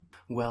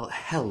Well,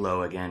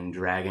 hello again,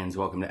 Dragons.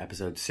 Welcome to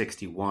episode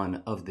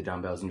 61 of the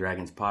Dumbbells and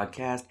Dragons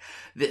podcast.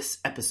 This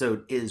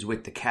episode is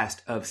with the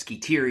cast of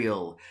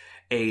Skeeterial,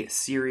 a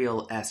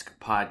serial-esque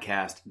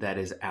podcast that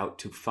is out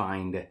to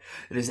find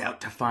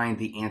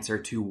the answer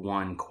to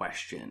one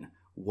question.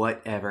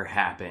 Whatever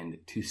happened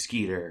to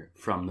Skeeter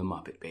from the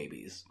Muppet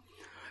Babies?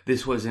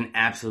 This was an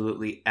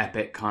absolutely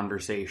epic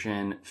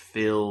conversation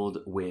filled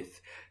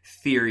with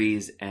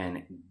theories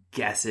and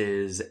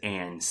guesses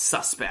and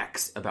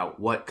suspects about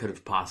what could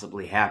have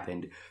possibly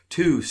happened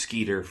to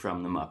Skeeter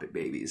from the Muppet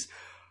Babies.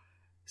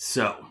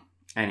 So,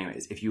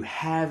 anyways, if you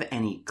have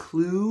any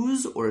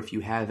clues or if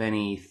you have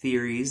any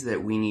theories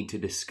that we need to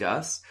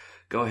discuss,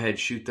 go ahead,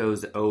 shoot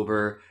those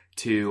over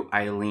to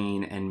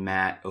Eileen and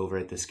Matt over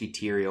at the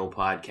Skeeterial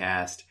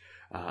podcast.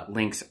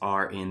 Links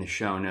are in the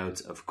show notes,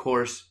 of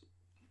course.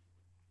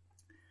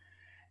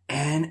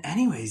 And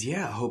anyways, I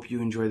hope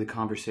you enjoy the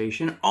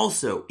conversation.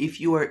 Also,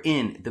 if you are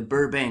in the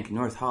Burbank,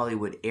 North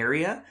Hollywood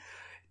area,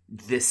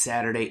 this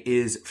Saturday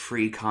is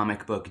Free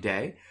Comic Book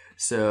Day.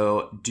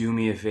 So do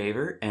me a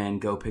favor and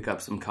go pick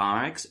up some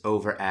comics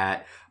over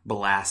at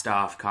Blast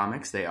Off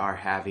Comics. They are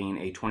having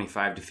a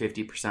 25 to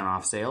 50%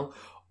 off sale.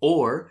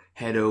 Or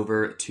head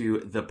over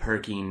to The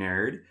Perky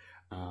Nerd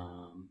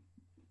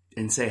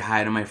and say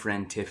hi to my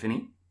friend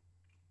Tiffany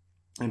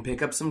and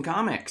pick up some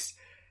comics.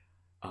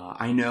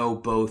 I know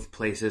both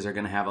places are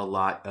going to have a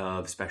lot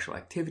of special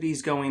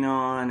activities going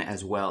on,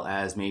 as well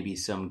as maybe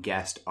some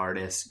guest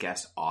artists,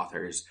 guest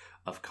authors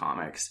of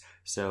comics.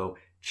 So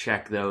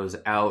check those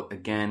out.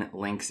 Again,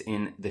 links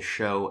in the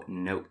show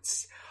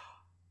notes.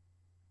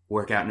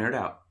 Work out, nerd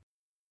out.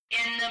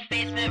 In the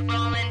basement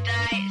rolling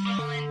dice,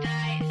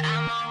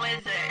 I'm a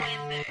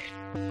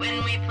wizard.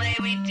 When we play,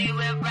 we do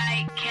it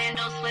right.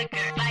 Candles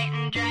flicker,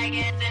 fighting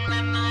dragons in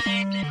my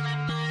mind.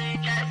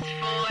 Just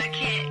for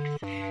kicks.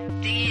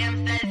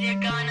 DM says you're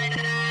gonna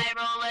die.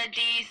 Roll a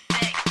d6.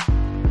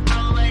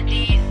 Roll a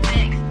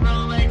d6.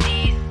 Roll a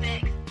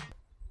d6.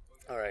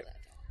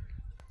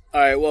 All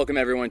right, welcome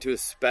everyone to a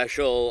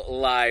special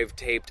live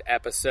taped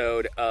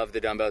episode of the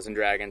Dumbbells and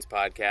Dragons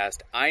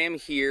podcast. I am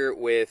here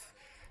with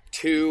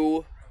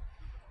two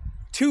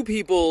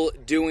people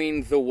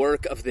doing the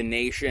work of the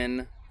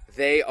nation.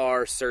 They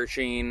are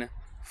searching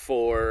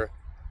for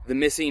the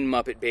missing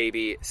Muppet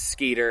baby,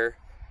 Skeeter.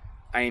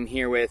 I am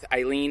here with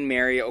Eileen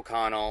Mary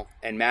O'Connell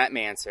and Matt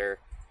Manser.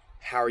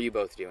 How are you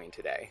both doing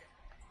today?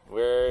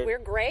 We're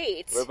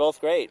great. We're both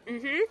great.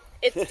 Mm-hmm.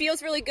 It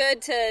feels really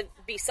good to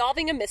be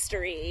solving a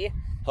mystery.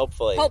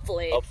 Hopefully.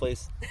 To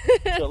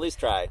at least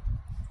try.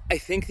 I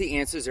think the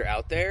answers are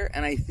out there,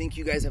 and I think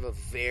you guys have a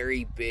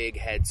very big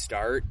head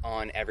start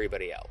on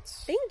everybody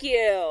else. Thank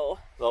you.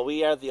 Well,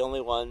 we are the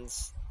only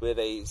ones with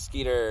a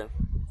Skeeter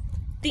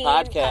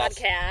Themed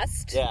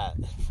podcast. Yeah.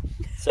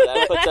 So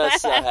that puts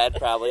us ahead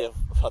probably of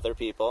other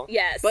people.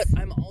 Yes. But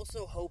I'm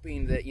also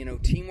hoping that,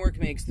 teamwork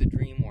makes the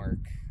dream work.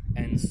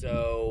 And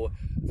so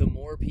the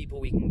more people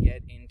we can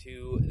get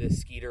into the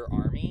Skeeter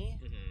army,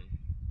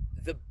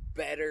 the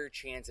better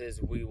chances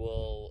we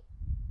will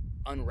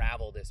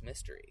unravel this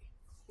mystery.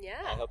 Yeah.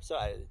 I hope so.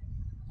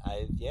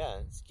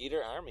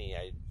 Skeeter Army.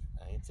 I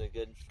think it's a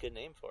good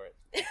name for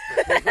it.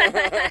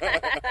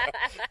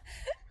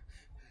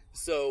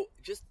 So,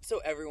 just so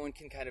everyone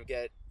can kind of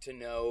get to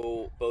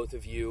know both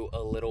of you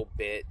a little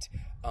bit,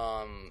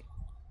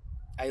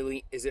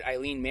 Eileen, is it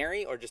Eileen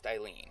Mary or just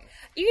Eileen?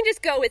 You can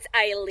just go with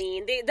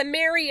Eileen. The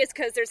Mary is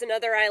because there's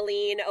another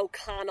Eileen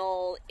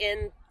O'Connell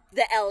in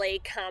the LA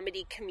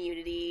comedy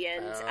community,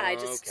 and I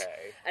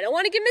don't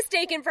want to get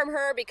mistaken from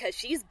her because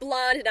she's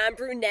blonde and I'm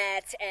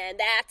brunette, and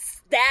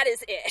that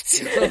is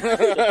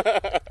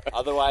it.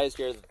 Otherwise,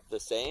 you're the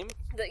same?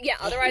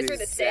 Otherwise we're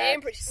the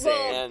same.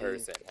 Same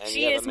person. And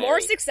she is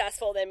more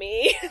successful than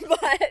me,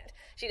 but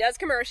she does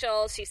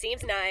commercials. She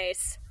seems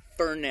nice.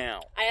 For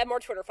now. I have more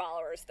Twitter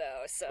followers,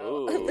 though,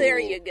 so Ooh. there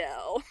you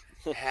go.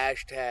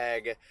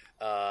 Hashtag,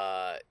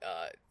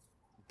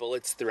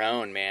 bullets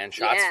thrown, man.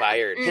 Shots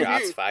fired.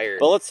 Shots fired.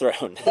 Bullets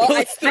thrown.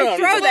 I throw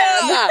them.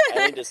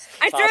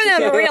 I throw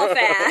them real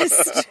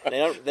fast.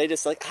 They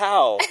just like,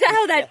 how?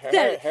 Oh, that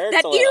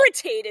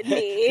irritated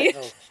me.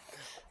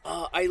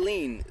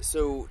 Eileen,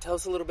 so tell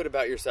us a little bit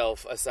about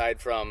yourself aside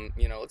from,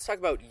 let's talk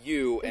about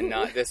you and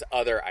not this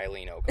other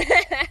Eileen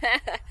O'Connell.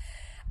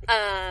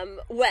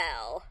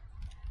 Well,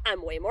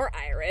 I'm way more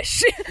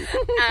Irish.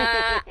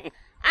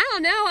 I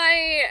don't know.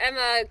 I am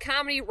a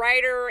comedy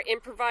writer,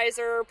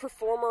 improviser,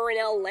 performer in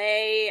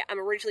LA. I'm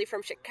originally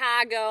from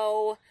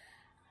Chicago.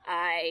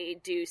 I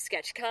do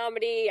sketch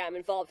comedy. I'm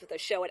involved with a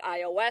show at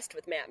IO West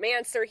with Matt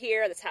Manser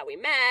here. That's how we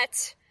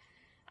met.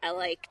 I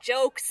like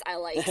jokes. I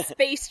like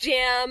Space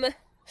Jam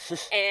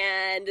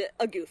and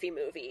a Goofy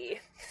movie.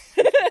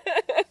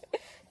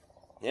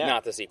 Yeah.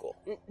 Not the sequel.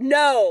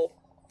 No.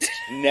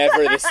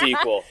 Never the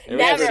sequel.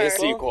 Never. The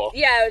sequel.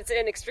 Yeah, it's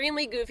an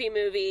extremely goofy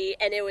movie,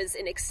 and it was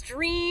an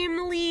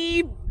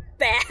extremely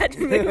bad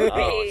movie.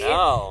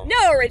 Oh, no.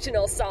 No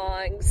original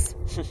songs.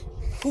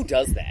 Who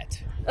does that?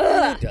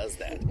 Ugh. Who does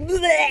that?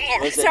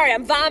 Blech. Was it- Sorry,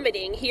 I'm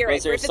vomiting here Was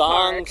at there Griffith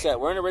songs Park. that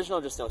weren't original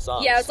or just no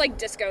songs? Yeah, it was like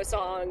disco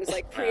songs,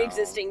 like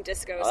pre-existing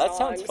disco songs. Oh, that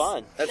sounds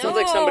fun. That sounds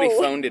like somebody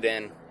No. phoned it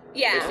in.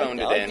 Yeah. They phoned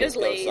I it like in. Just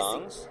disco lazy.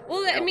 songs.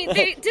 Well, I mean,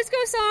 disco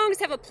songs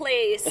have a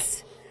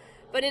place,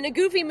 but in a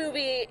Goofy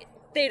movie,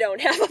 they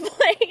don't have a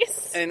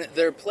place. And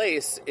their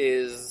place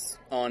is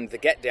on The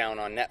Get Down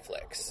on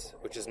Netflix,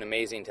 which is an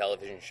amazing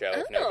television show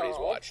if nobody's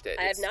watched it.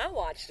 I have It's- not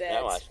watched it.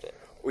 I watched it.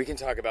 We can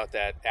talk about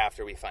that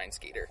after we find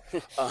Skeeter.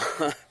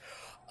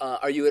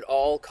 Are you at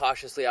all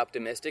cautiously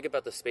optimistic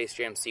about the Space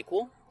Jam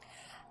sequel?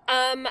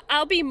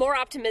 I'll be more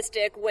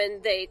optimistic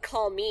when they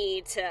call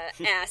me to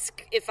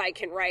ask if I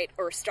can write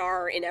or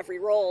star in every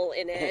role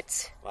in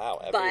it. Wow,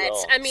 every But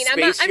role. I mean,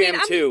 Space Jam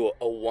I'm 2,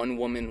 a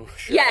one-woman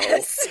show.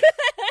 yes,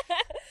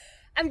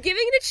 I'm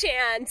giving it a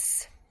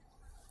chance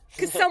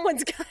because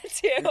someone's got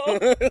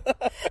to.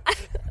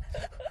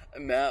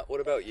 Matt,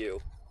 what about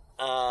you?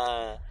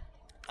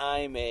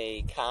 I'm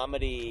a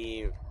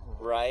comedy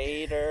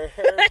writer,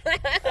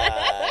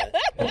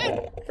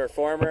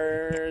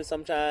 performer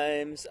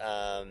sometimes.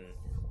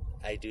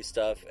 I do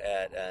stuff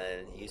at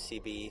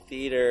UCB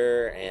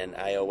Theater and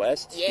IO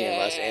West in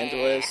Los Yeah.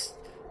 Angeles.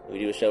 We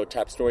do a show,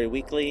 Top Story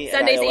Weekly,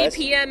 Sundays at IO 8 West.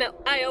 p.m.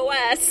 at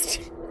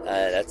iOS.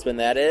 That's when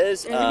that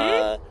is.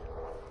 Mm-hmm.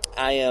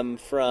 I am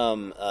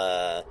from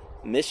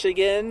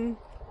Michigan.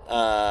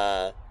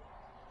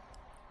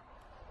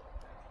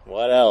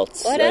 What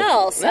else? What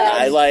else?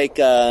 I like.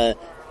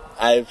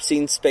 I've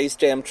seen Space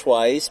Jam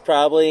twice,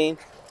 probably.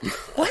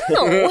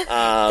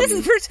 Wow, this is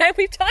the first time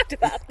we've talked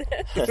about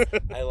this.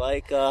 I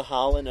like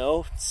Hall &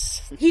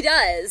 Oates He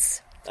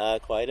does.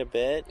 quite a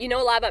bit. You know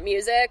a lot about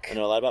music. I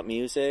know a lot about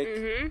music.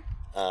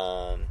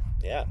 Mm-hmm.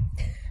 Yeah.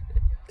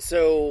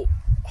 So,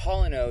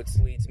 Hall & Oates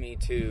leads me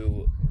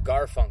to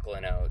Garfunkel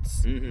and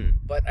Oates. Mm-hmm.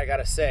 But I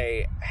gotta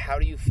say, how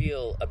do you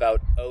feel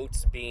about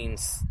Oates being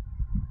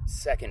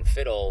second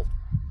fiddle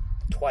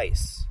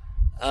twice?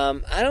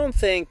 I don't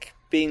think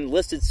being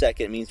listed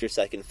second means you're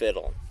second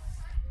fiddle.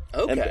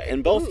 Okay.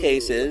 In both Ooh.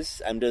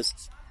 cases, I'm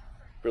just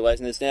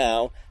realizing this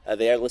now,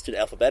 they are listed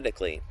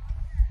alphabetically.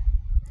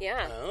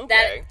 Yeah. Okay.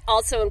 That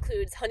also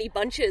includes Honey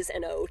Bunches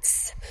and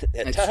Oats.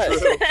 It That's does.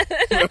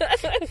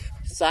 true.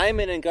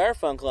 Simon and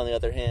Garfunkel, on the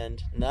other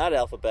hand, not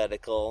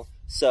alphabetical,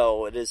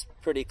 so it is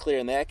pretty clear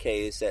in that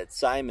case that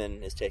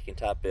Simon is taking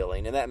top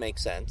billing, and that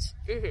makes sense.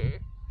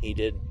 Mm-hmm. He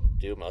did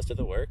do most of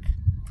the work.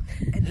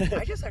 And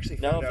I just actually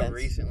No found out offense.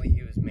 recently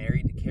he was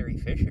married to Carrie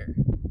Fisher.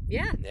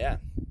 Yeah. Yeah.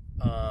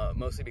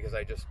 Mostly because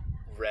I just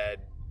read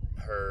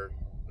her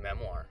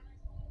memoir,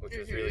 which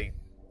was really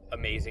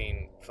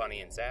amazing,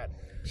 funny, and sad.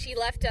 She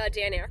left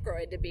Dan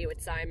Aykroyd to be with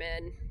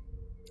Simon.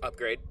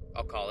 Upgrade,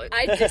 I'll call it.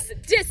 I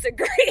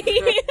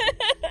disagree.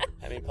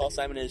 I mean, Paul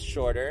Simon is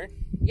shorter.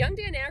 Young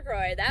Dan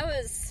Aykroyd,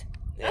 that's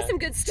Yeah. some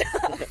good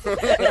stuff.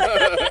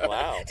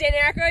 Wow. Dan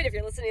Aykroyd, if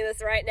you're listening to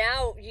this right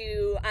now,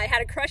 I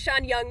had a crush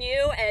on young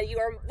you, and you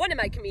are one of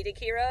my comedic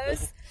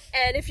heroes.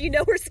 And if you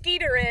know where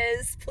Skeeter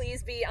is,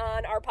 please be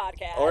on our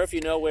podcast. Or if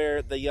you know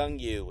where the young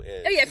you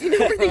is. Oh yeah, if you know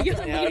where the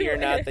young Now you you're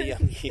not is. the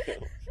young you.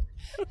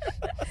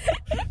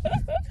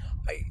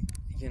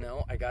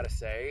 I gotta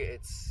say,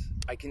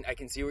 I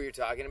can see what you're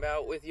talking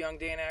about with young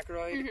Dan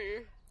Aykroyd.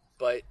 Mm-hmm.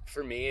 But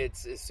for me,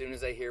 it's as soon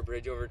as I hear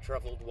 "Bridge Over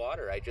Troubled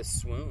Water," I just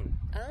swoon.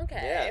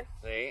 Okay.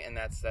 See? And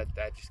that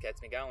just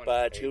gets me going.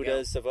 But There you who go.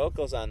 does the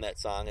vocals on that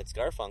song? It's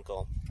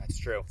Garfunkel. That's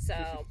true. So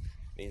I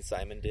mean,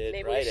 Simon did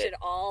maybe we write should it.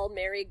 all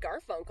marry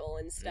Garfunkel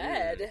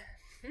instead.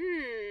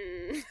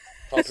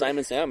 Paul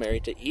Simon's now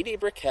married to Edie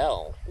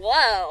Brickell.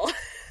 Whoa.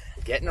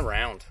 Getting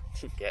around.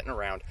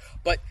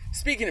 But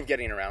speaking of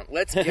getting around,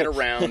 let's get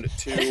around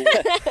to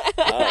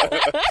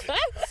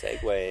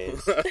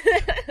Segways.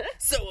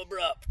 So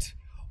abrupt.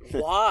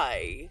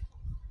 Why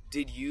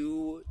did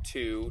you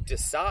two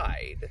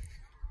decide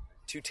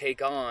to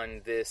take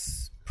on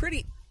this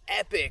pretty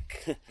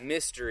epic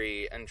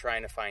mystery and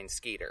trying to find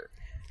Skeeter?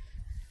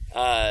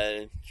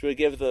 Should we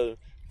give the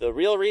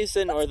real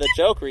reason or the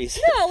joke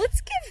reason? No,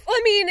 let's give.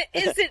 I mean,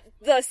 is it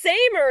the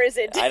same or is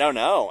it? I don't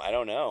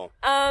know.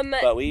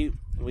 But we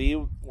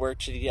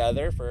worked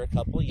together for a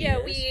couple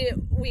years. Yeah,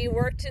 we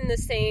worked in the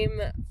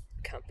same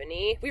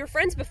company. We were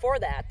friends before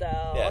that,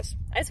 though. Yes.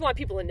 I just want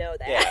people to know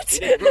that. Yeah,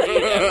 we didn't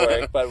meet at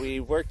work, but we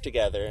worked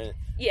together.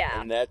 Yeah.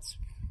 And that's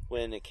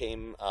when it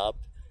came up.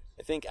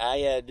 I think I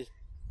had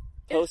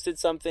posted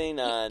something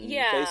on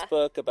Yeah.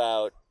 Facebook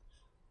about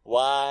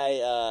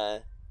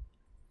why,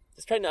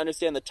 just trying to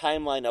understand the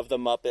timeline of the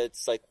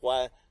Muppets, like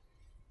why,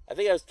 I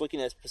think I was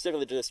looking at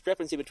specifically the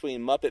discrepancy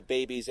between Muppet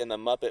Babies and the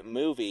Muppet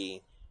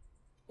Movie.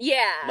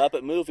 Yeah.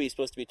 Muppet Movie is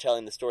supposed to be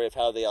telling the story of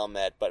how they all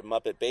met, but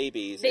Muppet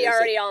Babies, They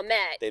already all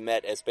met. they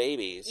met as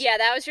babies. Yeah,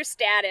 that was your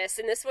status,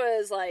 and this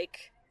was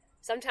like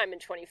sometime in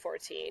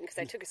 2014 because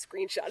I took a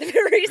screenshot of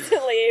it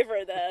recently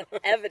for the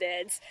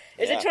evidence.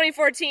 It was in Yeah.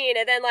 2014,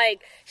 and then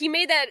like he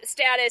made that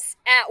status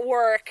at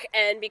work,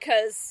 and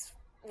because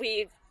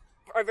we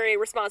are very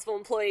responsible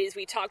employees,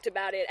 we talked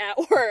about it at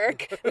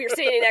work. We were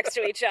sitting next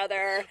to each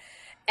other,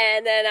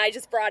 and then I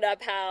just brought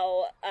up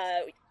how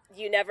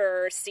you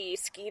never see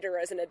Skeeter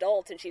as an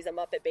adult, and she's a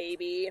Muppet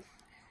baby.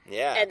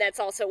 Yeah. And that's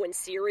also when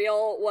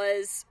Serial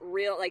was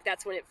real. Like,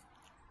 that's when it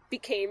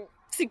became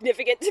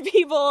significant to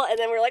people. And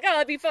then we're like, oh,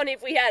 it'd be funny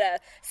if we had a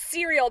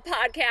Serial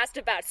podcast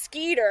about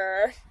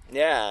Skeeter.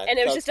 Yeah. And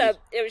it was just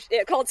it was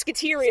called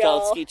Skeeterial. It's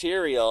called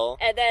Skeeterial.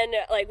 And then,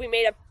 like, we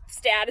made a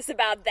status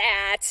about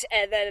that,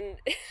 and then...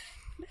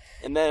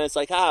 And then it's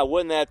like,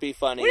 wouldn't that be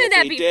funny Wouldn't if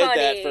that we be did funny?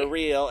 that for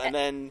real? And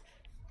then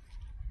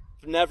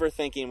never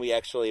thinking we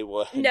actually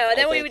would. No, I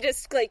then we think. would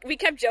just, like, we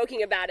kept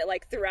joking about it,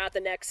 like, throughout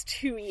the next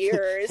 2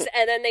 years,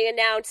 and then they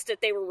announced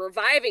that they were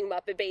reviving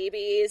Muppet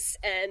Babies,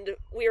 and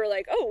we were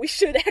like, oh, we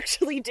should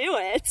actually do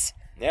it.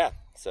 Yeah,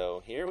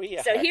 so here we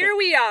are. So here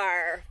we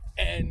are.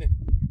 And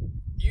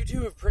you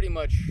two have pretty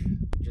much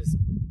just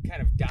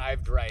kind of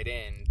dived right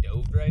in.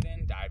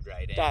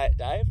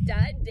 Dive?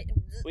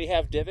 We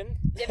have Divin?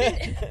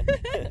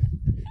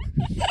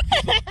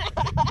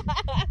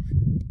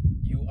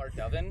 You are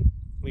Dovin?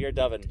 We are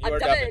Dovin. You are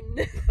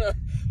Dovin.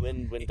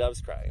 When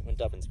doves cry. When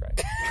Dovins cry.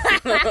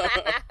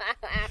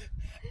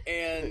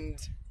 And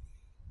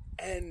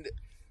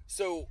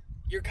so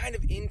you're kind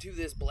of into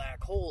this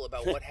black hole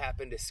about what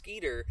happened to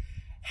Skeeter.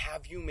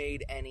 Have you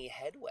made any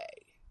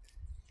headway?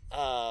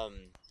 I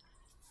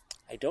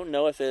don't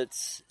know if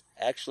it's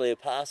actually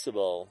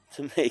possible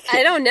to make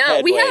I don't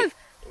know. We headway. have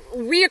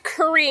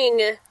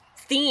reoccurring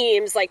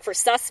themes, like, for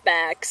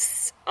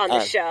suspects on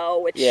the show,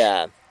 which...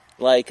 Yeah.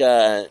 Like,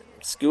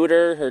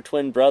 Scooter, her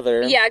twin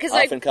brother, Yeah, 'cause,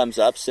 like- often comes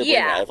up, sibling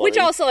Yeah, rivalry. which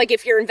also, like,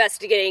 if you're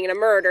investigating a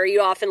murder,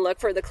 you often look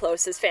for the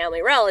closest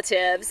family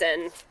relatives,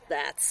 and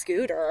that's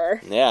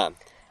Scooter. Yeah.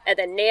 And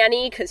then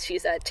Nanny, because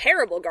she's a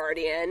terrible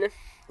guardian.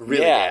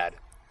 Really Yeah. bad.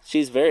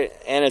 She's very...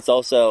 And it's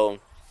also...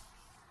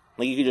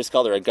 Like, you could just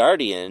call her a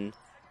guardian.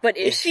 But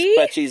is she?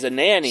 But she's a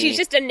nanny. She's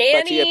just a nanny?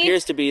 But she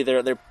appears to be... There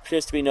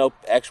appears to be no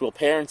actual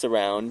parents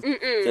around.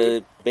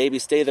 The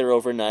babies stay there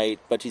overnight,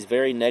 but she's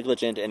very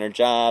negligent in her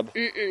job.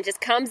 Just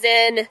comes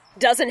in,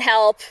 doesn't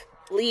help,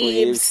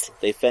 leaves.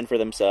 They fend for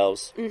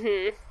themselves.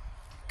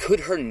 Could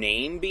her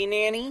name be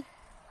Nanny?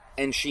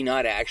 And she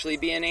not actually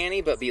be a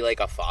nanny, but be like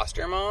a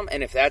foster mom?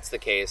 And if that's the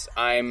case,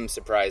 I'm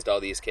surprised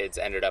all these kids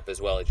ended up as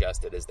well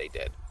adjusted as they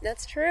did.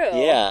 That's true.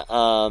 Yeah,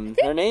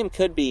 her name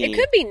could be... It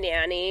could be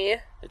Nanny.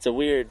 It's a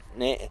weird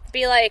name.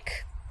 Be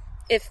like,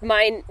 if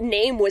my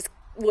name was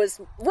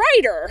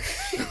Ryder.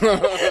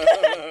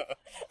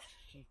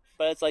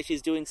 But it's like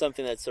she's doing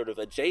something that's sort of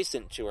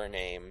adjacent to her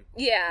name.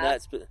 Yeah.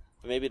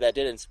 Maybe that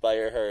did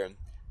inspire her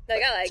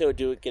Like, I like, to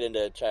get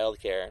into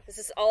childcare. this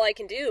is all I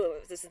can do.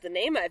 This is the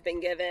name I've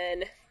been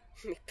given.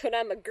 Put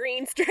on my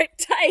green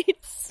striped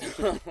tights.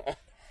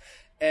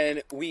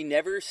 And we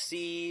never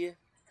see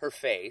her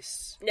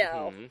face.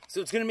 No.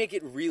 So it's going to make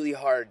it really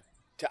hard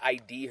to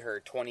ID her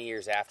 20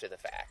 years after the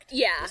fact.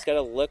 Yeah. Just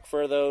gotta look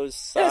for those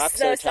socks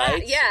those or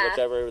tights, yeah.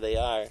 whichever they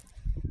are.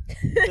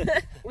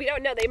 We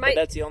don't know. They might.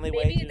 that's the only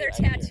way Maybe to they're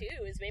ID her.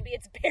 tattoos. Maybe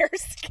it's bear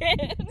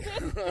skin.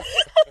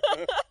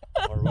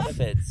 Or what if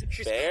it's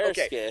bear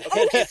okay. skin?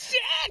 Oh,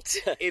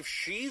 shit! If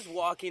she's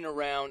walking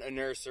around a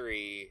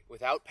nursery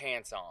without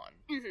pants on,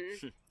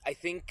 I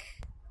think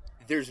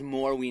there's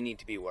more we need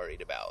to be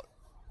worried about.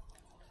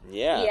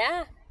 Yeah.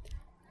 Yeah.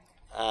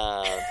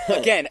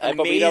 Again, but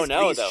amazed we don't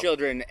know, these though.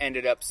 children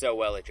ended up so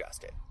well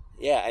adjusted.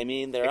 Yeah, I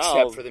mean, they're Except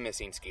all... for the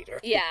missing Skeeter.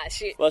 Yeah.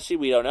 She. Well,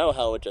 we don't know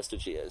how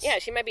adjusted she is. Yeah.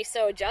 She might be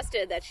so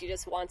adjusted that she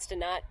just wants to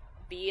not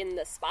be in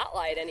the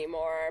spotlight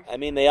anymore. I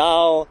mean, they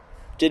all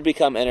did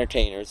become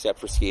entertainers, except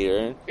for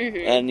Skeeter.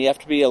 And you have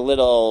to be a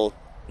little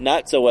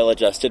not so well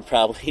adjusted,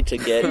 probably, to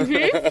get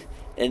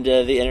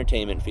into the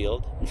entertainment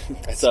field.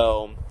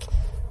 So,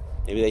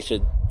 maybe they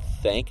should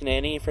thank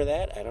Nanny for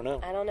that? I don't know.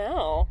 I don't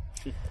know.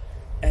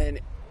 And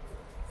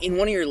in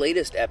one of your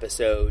latest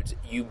episodes,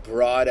 you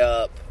brought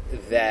up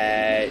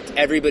that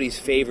everybody's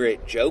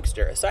favorite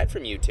jokester, aside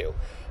from you two,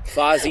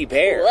 Fozzie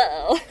Bear,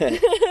 Whoa.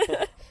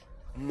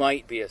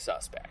 might be a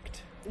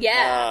suspect.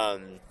 Yeah.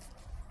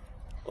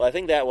 Well, I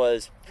think that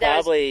was That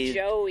was probably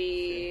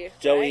Joey.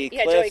 Joey right?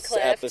 Yeah, Cliff's Joey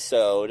Cliff.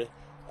 episode,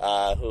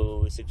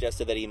 who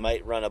suggested that he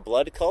might run a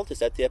blood cult. Is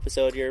that the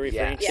episode you're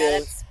referring to? Yeah,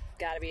 that's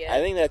gotta be it. I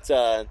think that's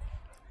a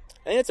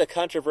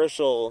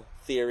controversial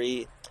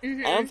theory.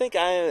 Mm-hmm. I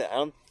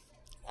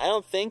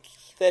don't think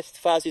that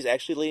Fozzie's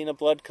actually leading a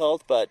blood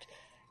cult, but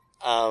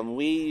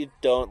we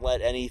don't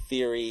let any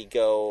theory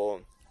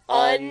go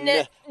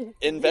uninvestigated.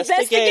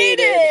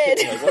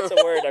 Investigated. What's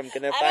the word I'm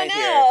going to find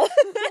here? I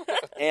don't know.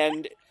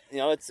 And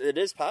it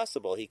is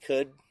possible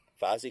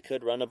Fozzie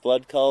could run a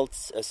blood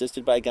cult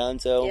assisted by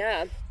Gonzo.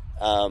 Yeah.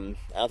 I don't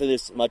think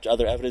there's much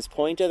other evidence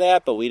pointing to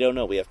that, but we don't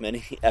know. We have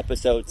many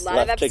episodes A lot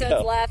left of episodes to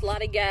go. left, a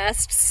lot of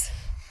guests.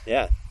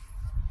 Yeah.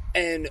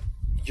 And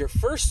your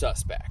first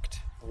suspect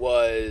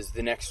was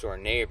the next door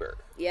neighbor.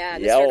 Yeah,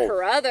 Mr. Yo.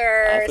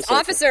 Carruthers. Officer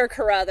Officer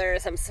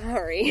Carruthers, I'm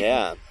sorry.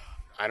 Yeah.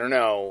 I don't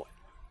know.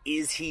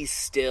 Is he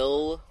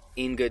still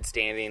in good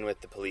standing with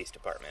the police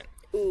department?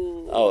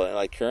 Ooh. Oh,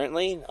 like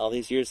currently, all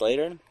these years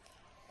later?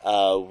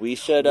 We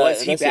should...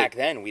 Was he investigate. back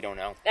then? We don't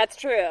know. That's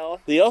true.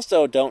 We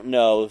also don't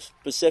know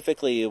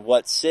specifically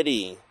what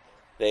city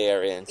they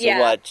are in. So Yeah.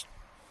 what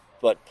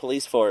what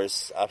police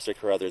force Officer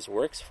Carruthers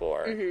works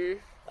for.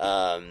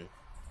 Mm-hmm.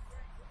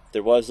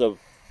 There was a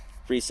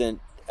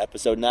recent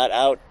episode not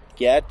out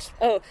yet.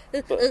 Oh,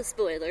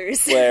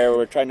 spoilers. Where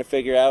we're trying to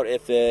figure out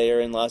if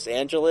they're in Los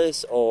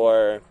Angeles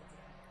or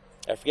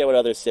I forget what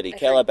other city.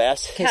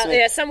 Calabasas?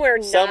 Somewhere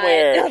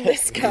not on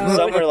this coast.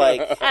 Somewhere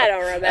like I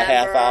don't remember. a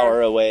half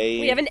hour away.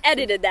 We haven't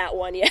edited that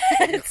one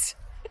yet.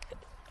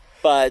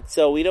 But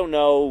so we don't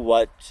know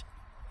what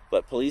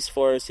police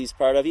force he's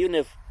part of. Even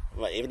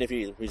if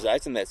he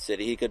resides in that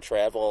city, he could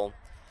travel.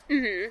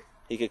 Mm-hmm.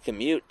 He could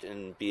commute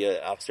and be an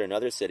officer in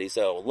another city.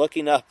 So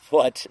looking up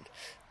what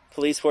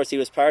police force he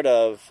was part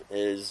of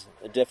is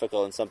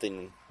difficult and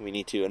something we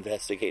need to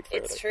investigate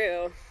further. It's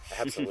true.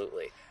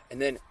 Absolutely. And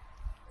then,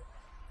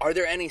 are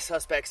there any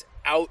suspects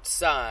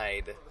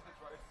outside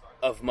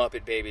of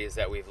Muppet Babies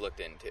that we've looked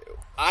into?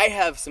 I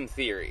have some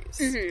theories.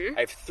 Mm-hmm.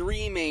 I have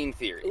 3 main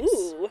theories.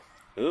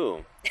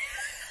 Ooh.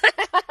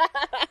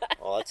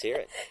 Well, let's hear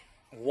it.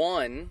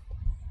 One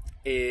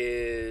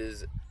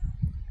is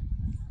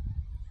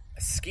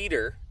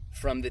Skeeter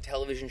from the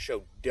television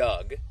show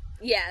Doug.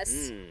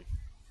 Yes.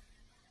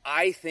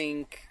 I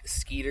think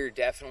Skeeter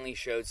definitely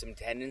showed some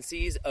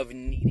tendencies of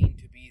needing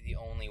to be the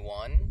only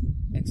one.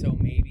 And so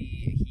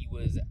maybe he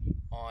was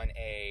on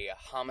a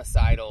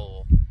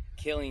homicidal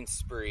killing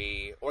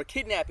spree or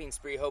kidnapping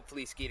spree.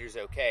 Hopefully Skeeter's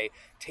okay.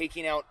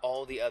 Taking out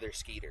all the other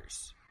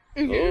Skeeters.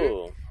 Mm-hmm.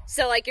 Ooh.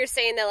 So, like, you're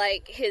saying that,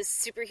 like, his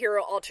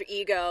superhero alter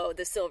ego,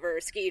 the Silver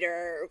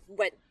Skeeter,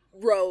 went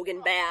rogue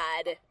and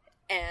bad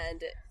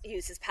and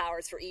used his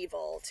powers for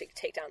evil to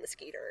take down the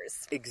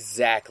Skeeters.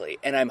 Exactly.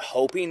 And I'm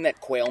hoping that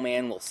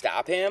Quailman will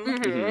stop him.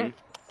 Mm-hmm.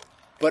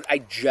 But I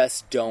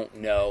just don't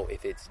know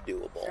if it's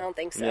doable. I don't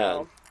think so.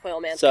 Yeah.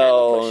 Quailman's kind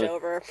of a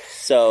pushover.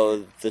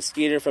 So the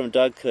Skeeter from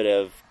Doug could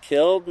have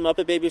killed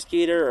Muppet Baby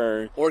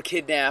Skeeter Or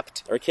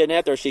kidnapped.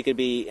 or she could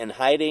be in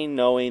hiding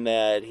knowing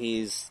that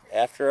he's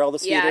after all the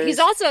Skeeters. Yeah, he's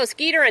also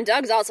Skeeter, and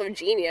Doug's also a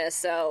genius,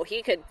 so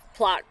he could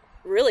plot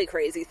really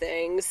crazy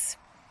things.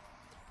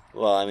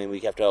 Well, I mean, we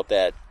have to hope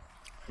that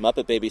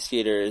Muppet Baby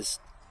Skeeter's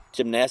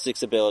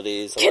gymnastics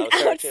abilities allow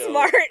her to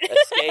outsmart.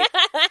 escape.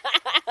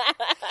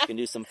 She can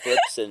do some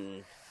flips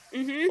and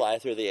fly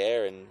through the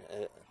air and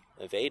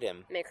evade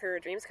him. Make her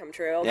dreams come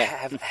true.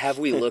 Yeah, have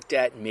we looked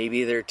at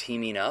maybe they're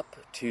teaming up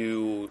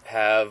to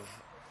have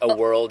a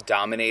world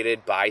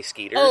dominated by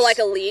Skeeters? Oh, like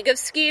a League of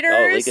Skeeters?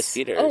 Oh, League of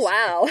Skeeters. Oh,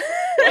 wow.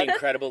 The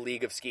incredible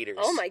League of Skeeters.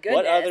 Oh, my goodness.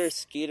 What other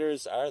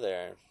Skeeters are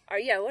there?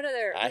 What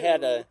other...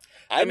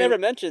 I never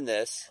mentioned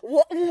this.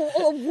 What?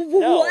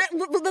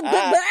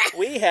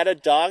 We had a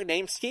dog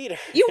named Skeeter.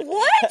 You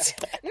what?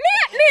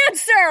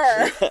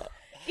 Matt-Mancer!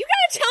 You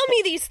gotta tell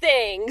me these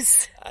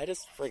things. I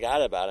just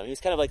forgot about him. He was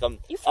kind of like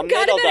You a forgot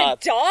middle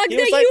about dog. a dog He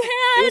that was like, you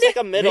He was had? like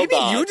a middle Maybe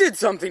dog. you did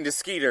something to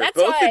Skeeter. That's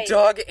Both right. the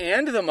dog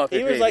and the Muppet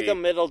He was Baby. like a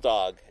middle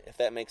dog, if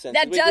that makes sense.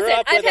 That We grew doesn't.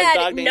 up I've with a had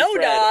dog named no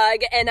Fred. dog,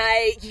 and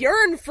I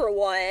yearn for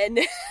one.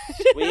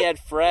 We had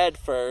Fred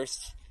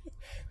first,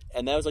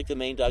 and that was like the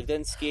main dog.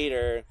 Then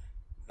Skeeter.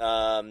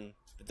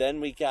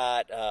 Then we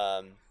got.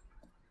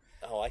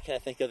 I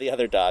can't think of the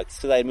other dogs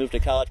because I had moved to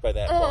college by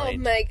that Oh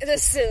point. my!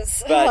 This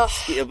is. But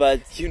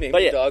You named but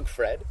the yeah. dog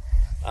Fred?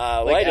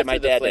 Why did my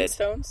dad did?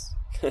 Flintstones?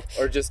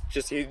 Or just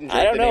he enjoyed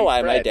I don't the know name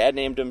why my Fred? dad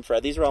named him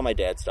Fred. These are all my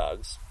dad's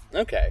dogs.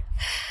 Okay.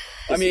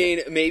 I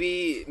mean,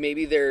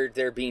 maybe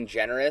they're being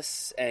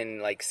generous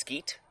and like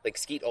Skeet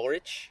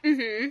Ulrich.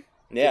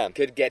 Yeah,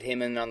 Could get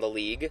him in on the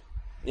league.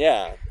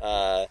 yeah.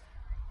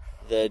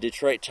 The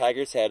Detroit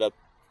Tigers had a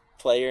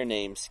player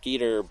named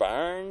Skeeter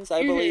Barnes,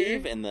 I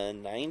believe, in the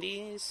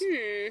 90s.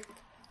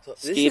 So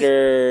this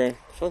Skeeter.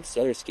 What's the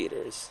other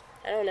Skeeters?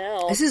 I don't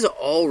know. This is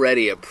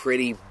already a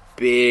pretty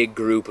big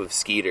group of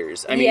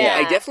Skeeters. I mean, Yeah.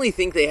 I definitely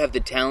think they have the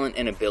talent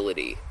and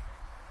ability.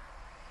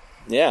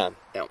 Yeah.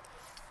 Now,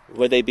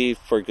 Would they be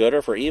for good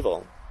or for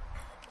evil?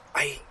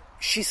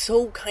 she's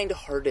so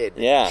kind-hearted.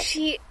 Yeah.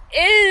 She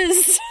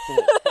is.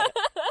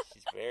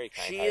 She's very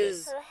kind.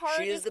 Her heart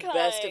She is is the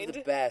best of kind.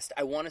 the best.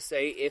 I want to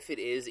say, if it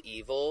is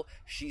evil,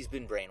 she's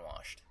been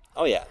brainwashed.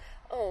 Oh yeah.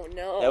 Oh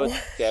no,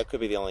 That could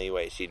be the only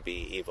way she'd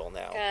be evil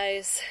now.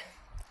 guys,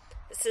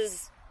 this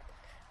is.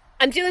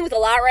 I'm dealing with a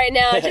lot right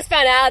now. I just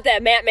found out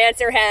that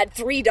Matt-Mancer had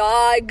 3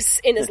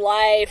 dogs in his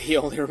life. He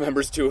only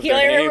remembers 2 of He their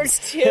only names.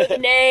 remembers 2 of the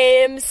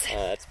names.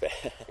 That's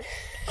bad.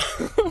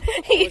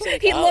 He was in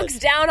he college. looks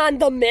down on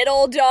the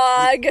middle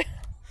dog.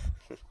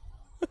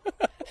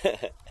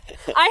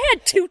 I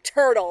had 2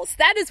 turtles.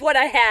 That is what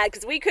I had,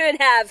 because we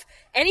couldn't have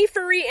any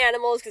furry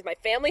animals because my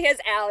family has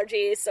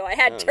allergies, so I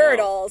had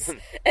turtles.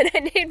 And I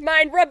named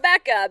mine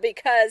Rebecca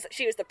because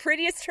she was the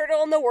prettiest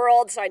turtle in the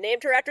world, so I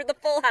named her after the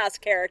Full House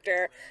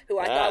character, who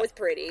I thought was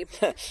pretty.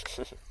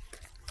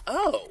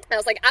 Oh. I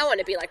was like, I want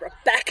to be like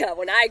Rebecca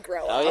when I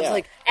grow Oh, up. yeah. I was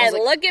like, And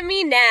look at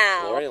me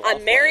now. Lori I'm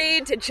Loughlin.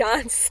 married to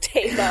John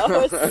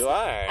Stamos. You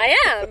are. I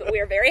am. We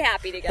are very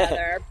happy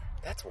together.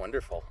 that's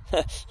wonderful.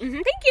 Thank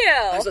you.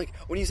 I was like,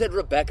 when you said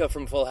Rebecca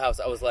from Full House,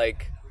 I was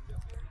like,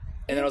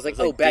 and then I was like,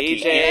 like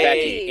Becky,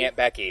 DJ. Aunt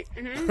Becky.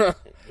 Mm-hmm.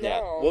 Yeah.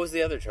 No. What was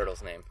the other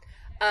turtle's name?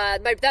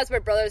 That's my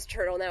brother's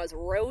turtle, and that was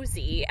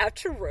Rosie,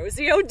 after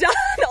Rosie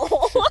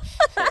O'Donnell.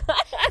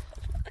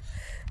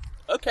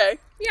 Okay.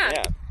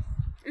 Yeah.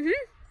 Yeah.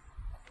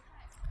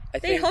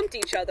 They humped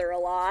each other a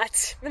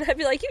lot. And I'd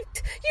be like, you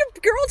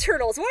girl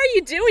turtles, why are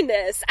you doing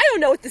this? I don't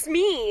know what this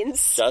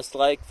means. Just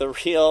like the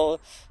real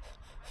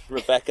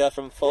Rebecca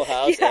from Full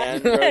House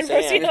and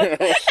Roseanne.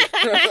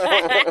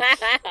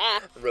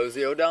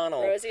 Rosie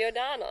O'Donnell. Rosie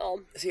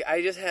O'Donnell. See,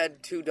 I just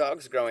had 2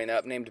 dogs growing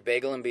up named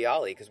Bagel and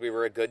Bialy because we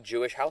were a good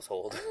Jewish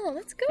household. Oh,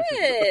 that's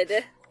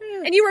good.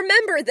 And you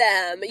remember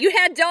them. You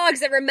had dogs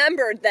that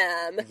remembered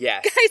them.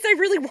 Yes. Guys, I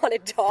really want a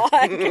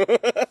dog.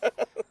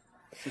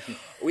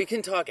 We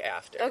can talk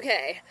after.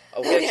 Okay.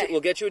 We'll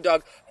get you a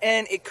dog.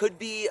 And it could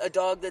be a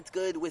dog that's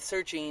good with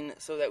searching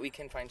so that we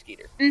can find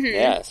Skeeter.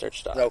 Yeah,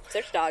 search dog. So,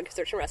 Search dog,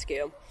 search and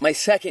rescue. my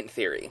second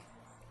theory.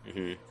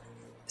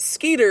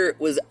 Skeeter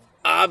was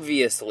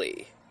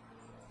obviously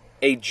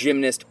a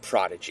gymnast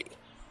prodigy.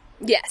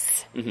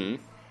 Yes.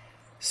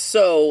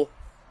 So,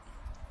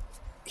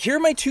 here are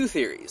my 2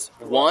 theories.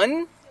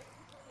 One,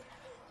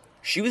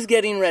 she was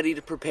getting ready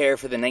to prepare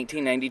for the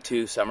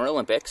 1992 Summer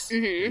Olympics.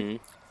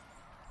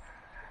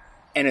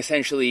 And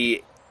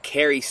essentially,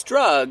 Carrie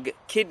Strug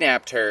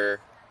kidnapped her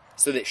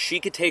so that she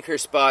could take her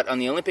spot on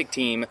the Olympic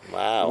team.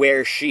 Wow.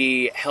 Where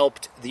she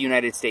helped the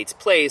United States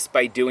place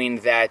by doing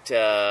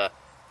that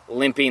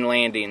limping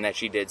landing that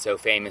she did so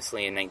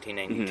famously in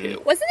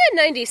 1992. Wasn't it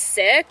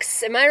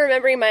 96? Am I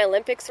remembering my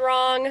Olympics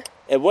wrong?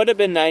 It would have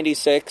been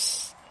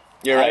 96.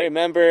 You're I right.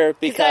 remember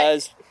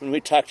because when we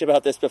talked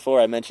about this before,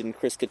 I mentioned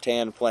Chris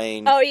Kattan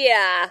playing Oh,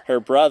 yeah.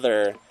 her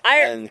brother, I-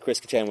 and Chris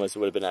Kattan would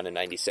have been on in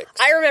 96.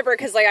 I remember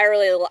because I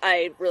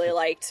really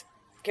liked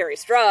Carrie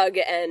Strug,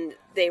 and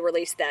they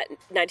released that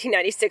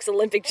 1996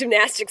 Olympic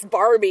gymnastics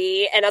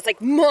Barbie, and I was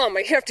like, Mom,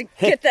 I have to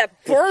get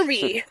that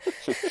Barbie.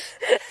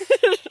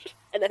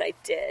 And then I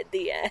did.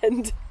 The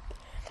end.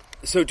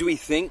 So do we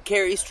think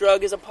Carrie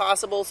Strug is a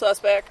possible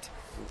suspect?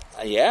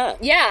 Yeah.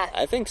 Yeah.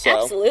 I think so.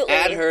 Absolutely.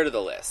 Add her to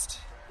the list,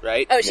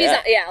 right? Oh, she's Yeah.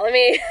 not. Yeah. Let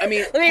me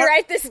part-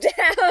 write this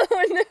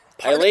down.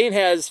 Eileen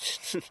has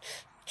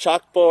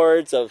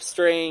chalkboards of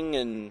string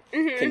and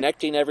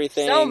connecting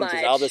everything. So Just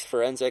much. all this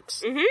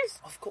forensics.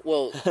 Of course.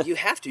 Well, you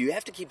have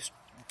to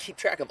keep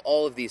track of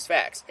all of these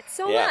facts.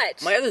 So Yeah.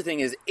 much. My other thing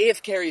is,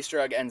 if Carrie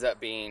Strug ends up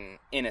being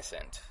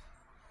innocent,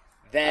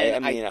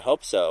 then I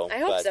hope so. I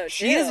hope but so,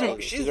 she is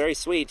too. She's very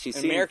sweet. She's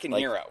an American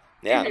hero.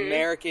 Yeah.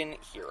 American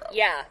hero.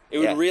 Yeah. It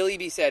would Yeah. really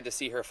be sad to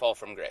see her fall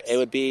from grace. It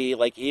would be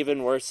like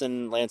even worse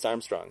than Lance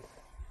Armstrong.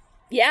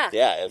 Yeah.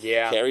 Yeah, if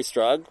Yeah. Carrie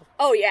Strug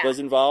Oh, yeah. was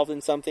involved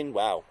in something,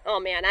 wow. Oh,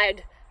 man.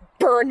 I'd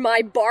burn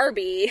my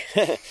Barbie.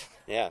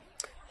 Yeah.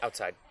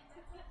 outside.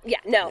 Yeah.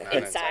 No, No,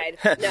 inside.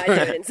 No, I do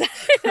it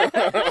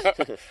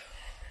inside.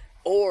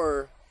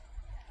 Or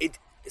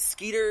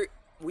Skeeter,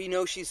 we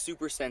know she's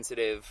super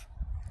sensitive.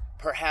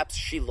 Perhaps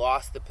she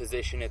lost the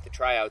position at the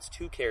tryouts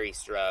to Carrie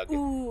Strug.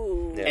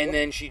 Ooh. Yeah. And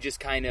then she just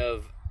kind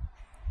of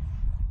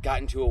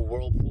got into a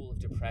whirlpool of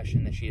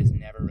depression that she has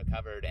never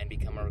recovered and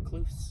become a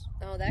recluse.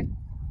 Oh, that.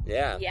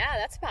 Yeah. Yeah,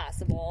 that's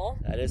possible.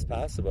 That is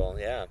possible,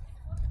 yeah.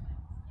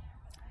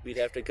 We'd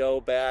have to go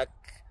back,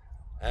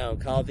 I don't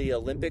know, call the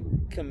Olympic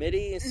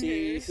Committee and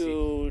see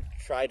who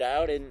tried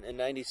out in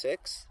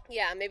 96.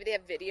 Yeah, maybe they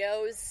have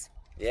videos.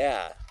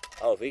 Yeah.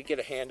 Oh, if we could get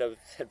a hand of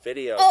that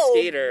video of Oh,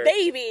 Skeeter.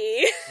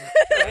 baby.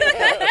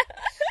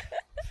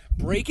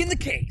 Breaking the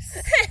case.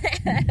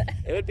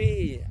 It would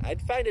be,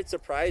 I'd find it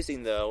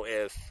surprising, though,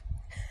 if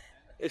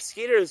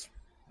Skeeter's,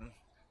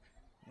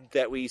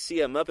 that we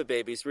see on Muppet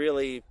Babies,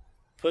 really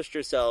pushed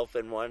herself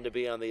and wanted to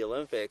be on the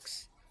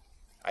Olympics.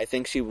 I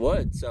think she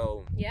would,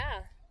 so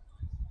Yeah.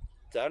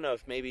 I don't know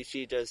if maybe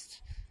she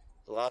just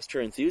lost her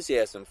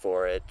enthusiasm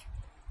for it.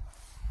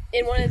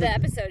 In one of the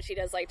episodes, she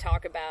does, like,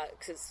 talk about,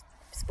 because,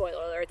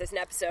 spoiler alert, there's an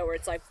episode where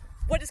it's like,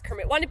 what does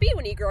Kermit want to be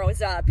when he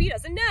grows up? He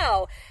doesn't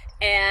know.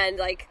 And,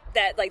 like,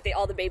 that, like,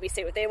 all the babies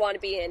say what they want to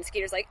be, and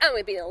Skeeter's like, I'm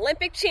going to be an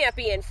Olympic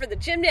champion for the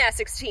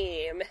gymnastics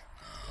team.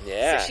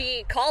 Yeah, So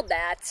she called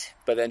that,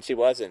 but then she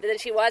wasn't. but then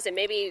she wasn't.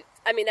 Maybe,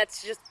 I mean,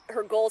 that's just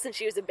her goal since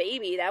she was a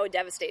baby. That would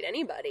devastate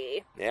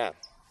anybody. Yeah.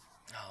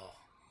 Oh.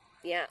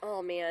 Yeah,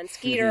 oh man,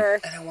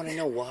 Skeeter. And I want to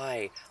know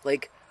why.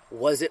 Like,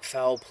 was it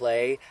foul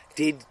play?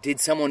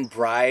 Did someone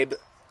bribe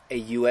a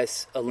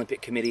U.S.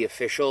 Olympic Committee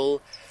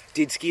official?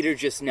 Did Skeeter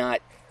just not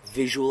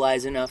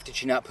visualize enough? Did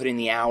she not put in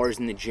the hours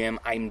in the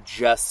gym? I'm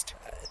just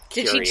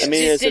curious. I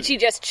mean, Did she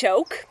just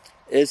choke?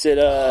 Is it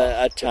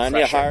a Tanya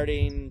pressure.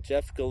 Harding,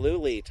 Jeff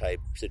Gillooly type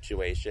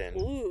situation?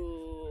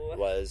 Ooh.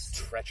 Was,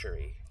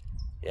 treachery.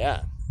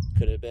 yeah,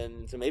 could have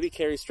been. So maybe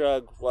Carrie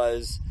Strug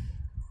was,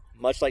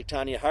 much like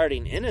Tanya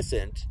Harding,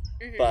 innocent,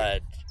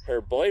 but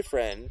her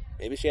boyfriend,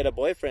 maybe she had a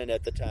boyfriend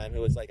at the time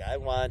who was like, I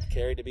want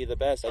Carrie to be the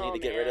best. I need Oh, to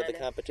get rid of the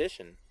man.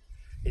 competition.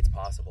 It's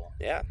possible.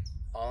 Yeah.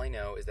 All I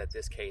know is that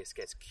this case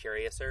gets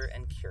curiouser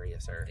and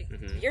curiouser.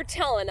 You're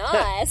telling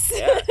us.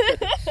 Yeah.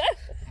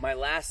 My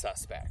last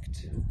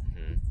suspect.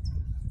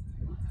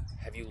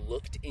 Have you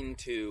looked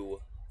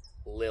into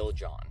Lil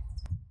Jon?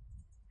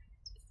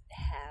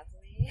 Have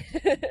we? No.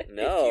 If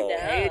you know.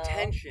 Pay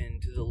attention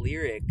to the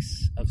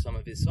lyrics of some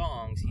of his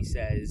songs. He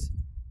says,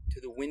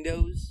 to the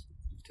windows,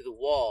 to the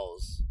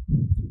walls,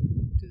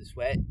 to the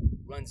sweat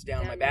runs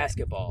down my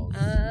basketballs.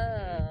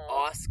 Oh.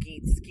 Aw,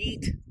 skeet,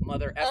 skeet,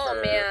 mother effer.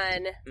 Oh,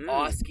 man.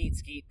 Aw, skeet,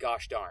 skeet,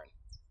 gosh darn.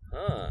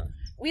 Huh.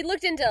 We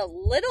looked into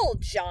Little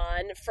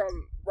John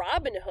from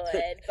Robin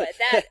Hood, but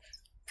that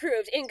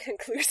proved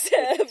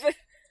inconclusive.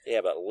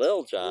 Yeah, but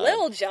Lil Jon.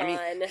 Lil John.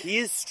 I mean, he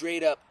is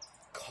straight up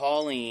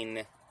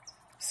calling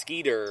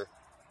Skeeter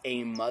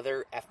a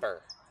mother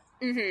effer.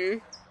 Mm-hmm.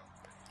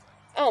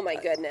 Oh, my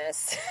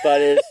goodness.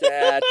 But is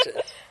that...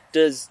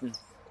 Does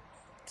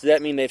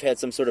that mean they've had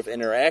some sort of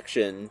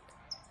interaction?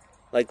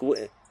 Like,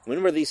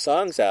 when were these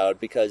songs out?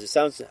 Because it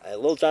sounds...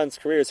 Lil Jon's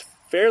career is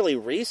fairly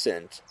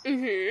recent.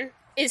 Mm-hmm.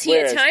 Is he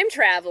Whereas- a time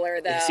traveler,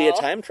 though? Is he a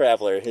time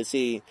traveler? Is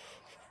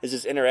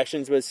his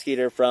interactions with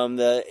Skeeter from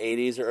the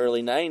 80s or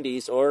early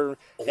 90s, or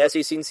has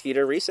he seen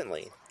Skeeter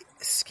recently?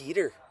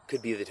 Skeeter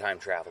could be the time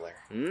traveler.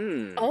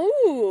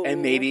 Oh.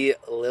 And maybe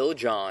Lil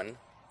Jon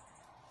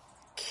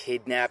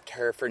kidnapped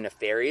her for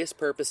nefarious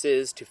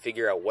purposes to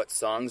figure out what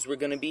songs were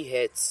going to be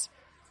hits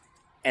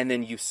and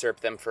then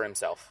usurp them for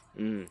himself.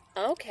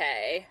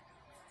 Okay.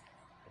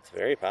 It's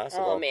very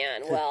possible. Oh,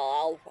 man.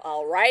 Well,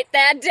 I'll write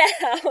that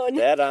down.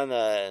 That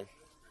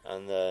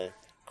on the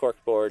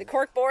cork board. The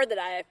cork board that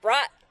I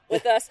brought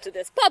with us to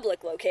this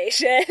public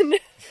location.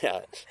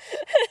 Yeah.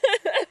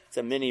 It's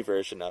a mini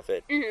version of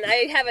it.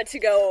 I have a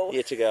to-go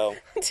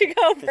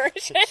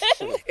version.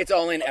 It's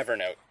all in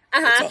Evernote.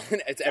 Uh-huh.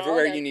 It's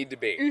everywhere in. you need to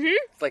be.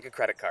 It's like a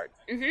credit card.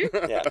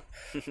 Yeah.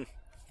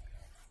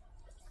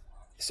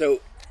 So,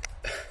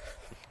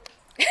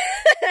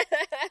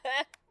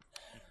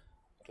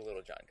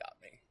 Little John got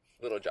me.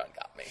 Little John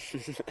got me.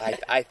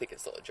 I think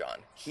it's Little John.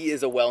 He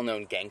is a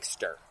well-known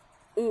gangster.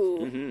 Ooh.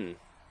 Mm-hmm.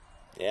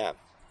 Yeah.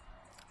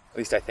 At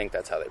least I think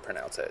that's how they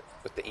pronounce it,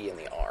 with the E and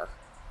the R.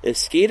 If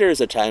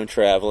Skeeter's a time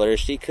traveler,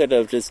 she could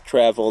have just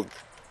traveled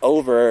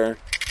over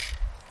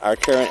our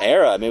current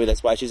era. Maybe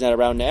that's why she's not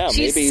around now.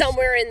 She's Maybe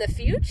somewhere in the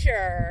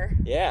future.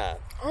 Yeah.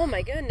 Oh,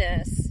 my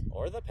goodness.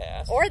 Or the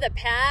past. Or the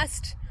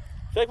past.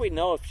 I feel like we'd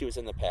know if she was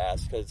in the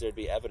past because there'd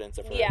be evidence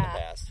of her in the Yeah.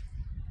 past.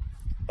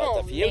 But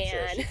Oh, the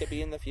future, man. she could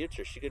be in the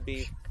future. She could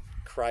be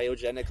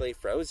cryogenically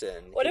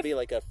frozen. What It could if- be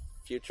like a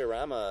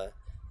Futurama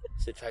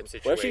Type What if she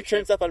situation.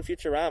 turns up on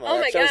Futurama? Oh,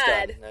 That my show's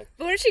God. done.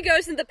 But what if she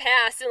goes in the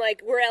past and,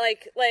 we're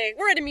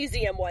at a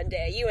museum one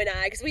day, you and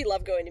I, because we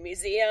love going to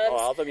museums. Oh,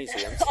 all the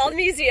museums. All the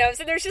museums,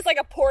 and there's just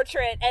a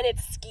portrait, and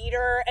it's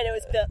Skeeter, and it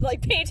was built,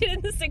 painted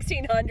in the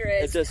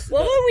 1600s. It's just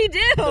what would we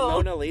do? The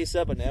Mona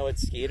Lisa, but now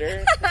it's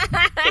Skeeter.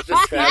 It's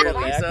just travel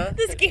back.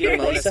 The Skeeter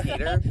Mona Lisa.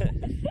 Skeeter.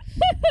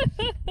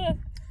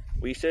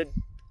 We should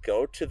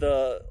go to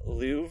the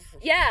Louvre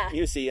Yeah,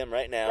 Museum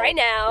right now. Right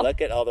now.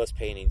 Look at all those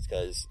paintings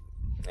because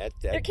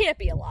there can't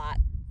be a lot.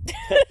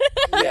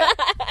 Yeah.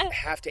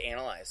 Have to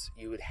analyze.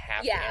 You would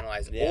have Yeah. to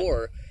analyze. Yeah.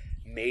 Or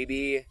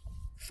maybe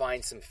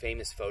find some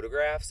famous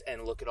photographs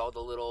and look at all the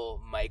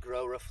little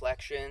micro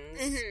reflections.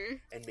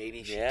 And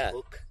maybe she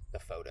took the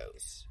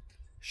photos.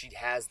 She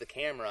has the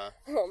camera.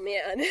 Oh,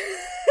 man.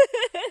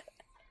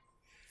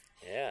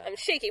 Yeah. I'm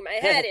shaking my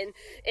head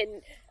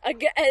in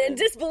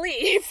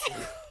disbelief.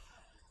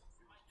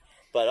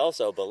 But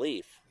also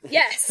belief.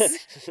 Yes.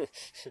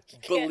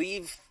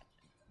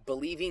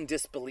 Believing,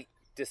 disbelieving.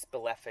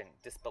 Disbelieving?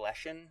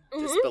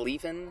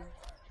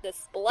 The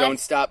Don't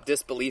stop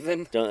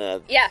disbelieving.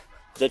 Don't, Yeah,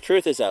 the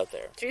truth is out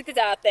there. truth is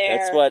out there.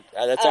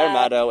 That's our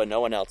motto and no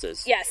one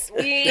else's. Yes,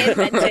 we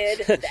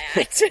invented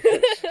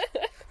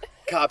that.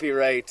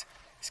 Copyright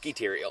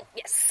Skeeterial.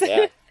 Yes.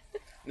 Yeah.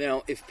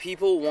 Now, if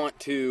people want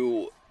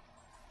to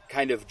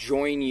kind of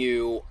join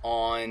you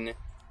on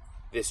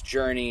this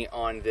journey,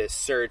 on this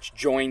search,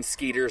 join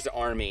Skeeter's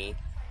army,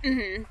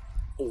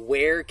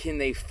 where can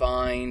they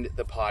find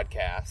the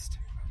podcast?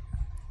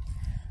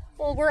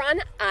 Well, we're on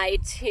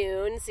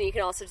iTunes, and you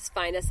can also just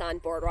find us on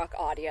Boardwalk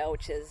Audio,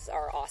 which is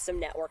our awesome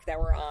network that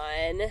we're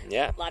on.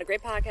 Yeah. A lot of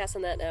great podcasts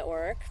on that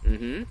network.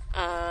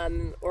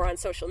 Mm-hmm. We're on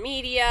social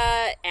media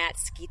at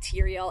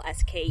Skeeterial,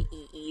 Skeeterial.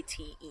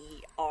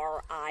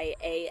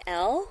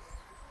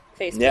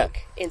 Facebook,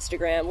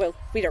 Instagram. Well,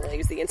 we don't really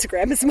use the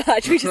Instagram as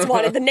much. We just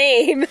wanted the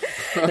name.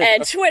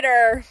 And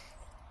Twitter.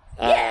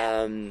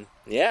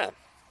 Yeah.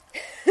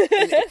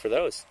 Look for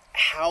those.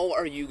 How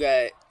are you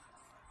guys...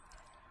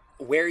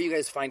 Where are you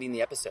guys finding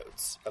the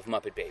episodes of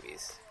Muppet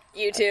Babies?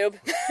 YouTube.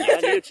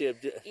 On YouTube.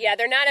 Yeah,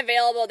 they're not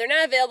available. They're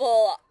not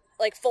available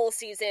full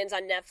seasons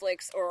on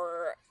Netflix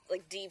or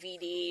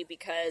DVD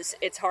because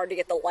it's hard to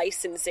get the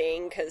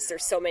licensing because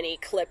there's so many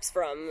clips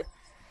from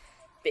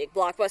big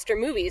blockbuster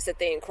movies that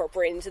they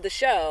incorporate into the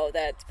show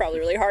that's probably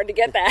really hard to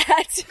get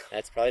that.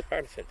 That's probably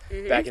part of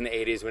it. Back in the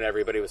 80s when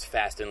everybody was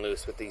fast and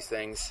loose with these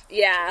things.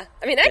 Yeah.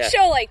 I mean, that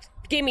show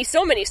gave me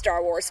so many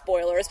Star Wars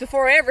spoilers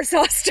before I ever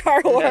saw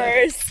Star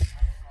Wars.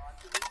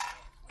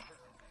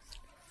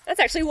 That's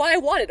actually why I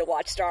wanted to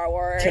watch Star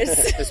Wars.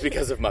 Just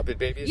because of Muppet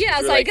Babies? Yeah,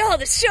 I was You're oh,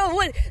 this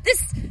show,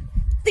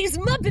 these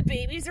Muppet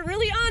Babies are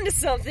really onto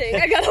something.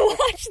 I gotta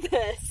watch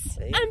this.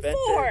 They I'm invented-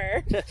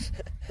 4.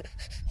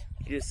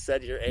 You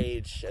said your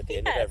age at the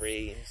end of Yes.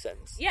 every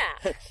sentence. Yeah.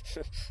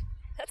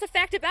 That's a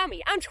fact about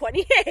me. I'm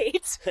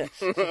 28.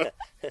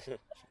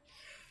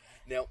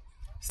 Now,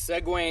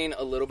 segueing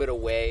a little bit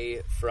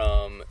away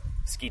from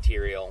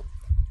Skeeterial,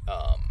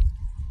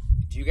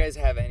 do you guys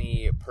have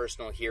any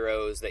personal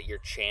heroes that you're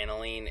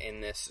channeling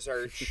in this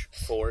search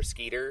for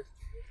Skeeter?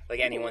 Like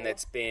anyone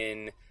that's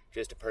been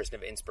just a person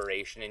of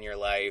inspiration in your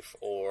life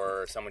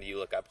or someone you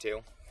look up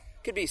to?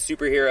 Could be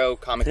superhero,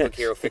 comic book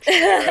hero, fiction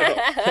hero.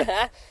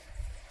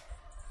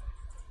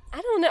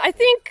 I don't know. I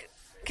think,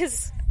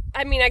 because,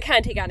 I mean, I kind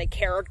of take on a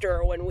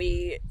character when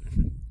we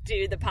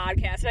do the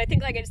podcast, and I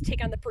think, like, I just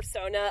take on the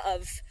persona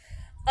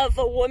of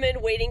a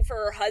woman waiting for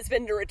her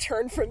husband to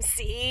return from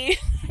sea.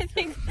 I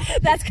think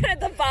that's kind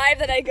of the vibe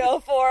that I go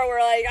for, where,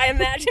 like, I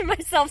imagine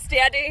myself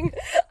standing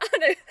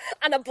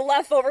on a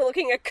bluff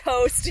overlooking a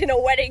coast in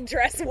a wedding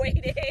dress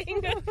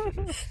waiting.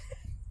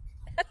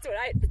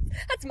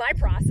 That's my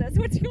process.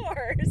 What's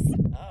yours?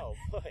 Oh,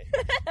 boy.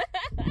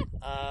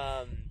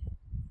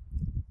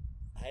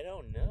 I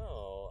don't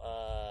know.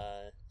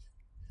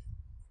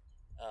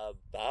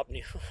 Bob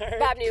Newhart.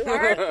 Bob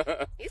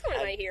Newhart. He's one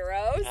of my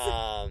heroes.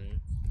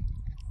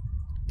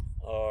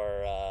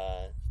 Or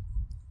I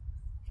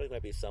feel like it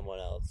might be someone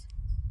else.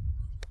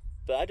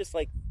 But I just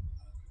like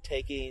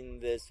taking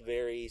this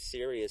very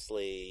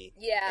seriously.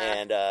 Yeah.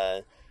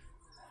 And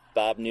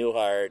Bob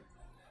Newhart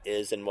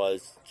is and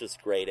was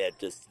just great at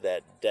just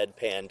that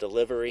deadpan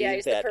delivery. Yeah,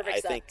 he's that the perfect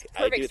I think I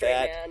perfect do straight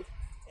that. man.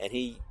 And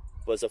he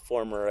was a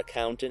former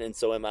accountant, and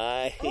so am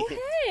I. Oh, hey.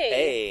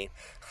 Hey.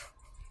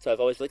 So I've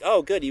always been like,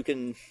 oh, good, you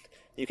can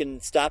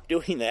stop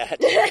doing that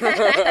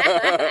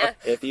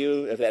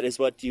if that is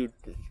what you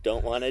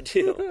don't want to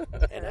do,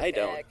 and I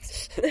don't.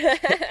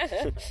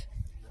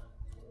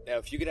 Now,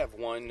 if you could have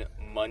one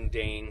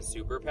mundane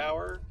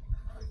superpower,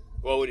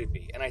 what would it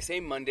be? And I say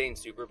mundane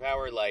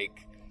superpower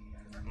like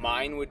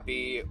mine would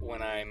be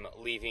when I'm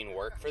leaving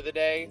work for the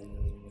day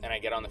and I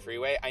get on the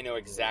freeway, I know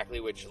exactly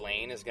which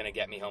lane is going to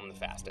get me home the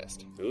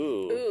fastest. Ooh,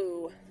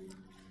 Ooh.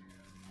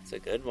 that's a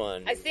good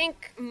one. I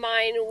think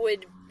mine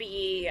would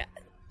be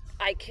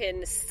I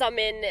can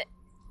summon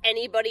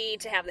anybody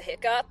to have the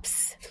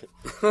hiccups.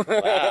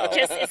 Wow.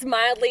 Just, it's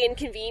mildly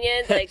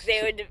inconvenient. Like,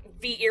 they would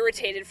be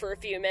irritated for a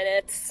few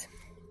minutes.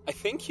 I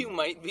think you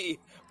might be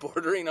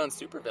bordering on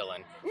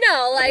supervillain.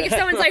 No, like, if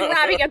someone's, like,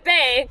 robbing a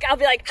bank, I'll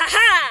be like,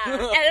 ha-ha! And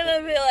then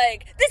they'll be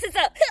like, this is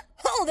a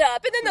hold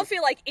up! And then they'll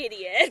feel like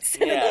idiots.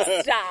 And then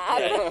they'll stop.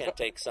 Yeah, you can't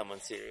take someone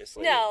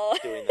seriously No.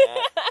 doing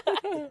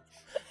that.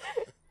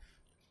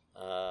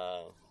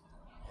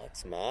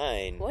 What's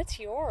mine? What's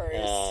yours?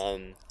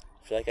 I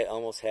feel like I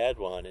almost had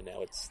one, and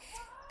now it's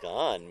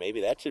gone.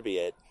 Maybe that should be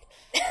it.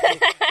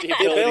 The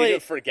ability to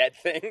forget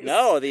things.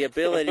 No, the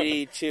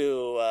ability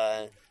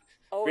to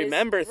Always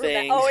remember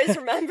things. Always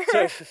remember.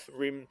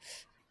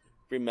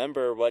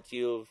 remember what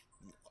you've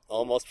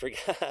almost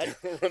forgot.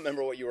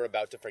 Remember what you were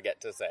about to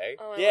forget to say.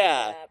 Oh, I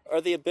Yeah, like that.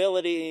 or the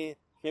ability,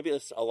 maybe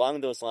it's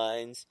along those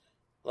lines,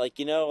 like,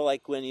 you know,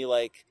 like when you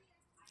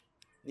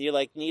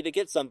need to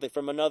get something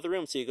from another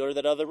room, so you go to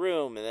that other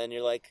room, and then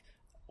you're like,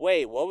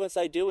 wait, what was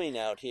I doing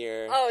out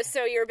here? Oh,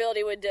 so your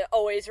ability would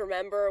always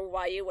remember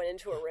why you went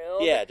into a room?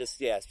 Yeah,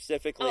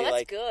 specifically, Oh, that's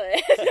like,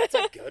 good. That's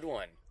a good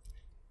one.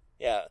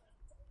 yeah,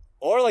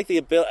 or like the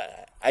ability,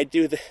 I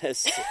do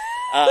this,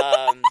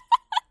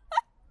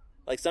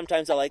 like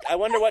sometimes I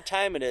wonder what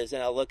time it is,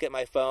 and I'll look at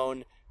my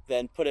phone,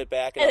 then put it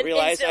back, and I And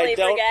realize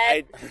instantly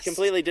I forget.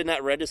 completely did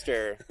not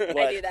register do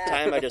what that.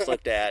 time I just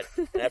looked at,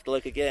 and I have to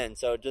look again.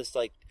 So just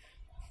like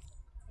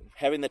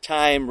having the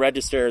time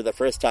register the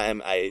first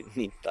time, I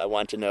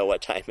want to know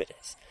what time it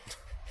is,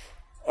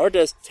 or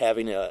just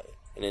having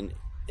an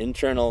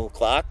internal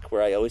clock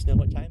where I always know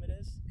what time it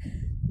is.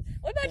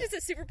 What about just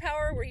a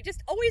superpower where you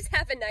just always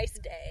have a nice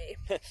day?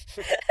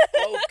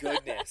 Oh,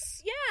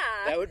 goodness.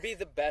 Yeah. That would be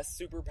the best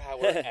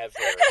superpower ever.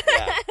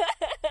 Yeah.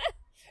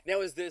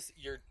 Now, is this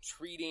you're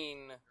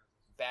treating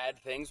bad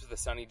things with a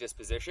sunny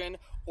disposition,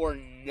 or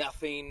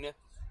nothing,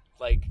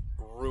 like,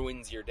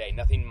 ruins your day?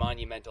 Nothing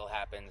monumental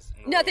happens?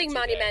 And Nothing ruins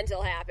your day?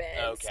 monumental happens.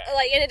 Okay.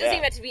 Like, and it doesn't Yeah.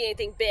 even have to be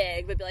anything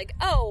big, but be like,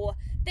 oh,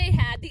 they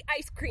had the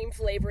ice cream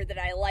flavor that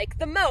I like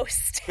the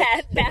most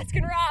at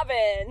Baskin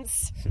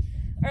Robbins.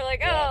 Or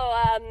like,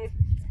 Yeah.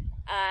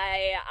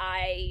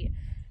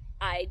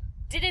 I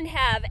didn't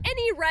have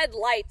any red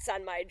lights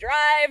on my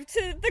drive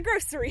to the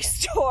grocery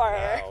store.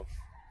 Wow.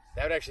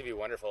 That would actually be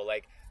wonderful.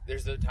 Like,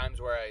 there's the times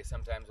where I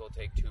sometimes will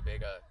take too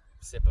big a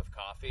sip of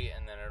coffee,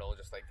 and then it'll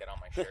just, like, get on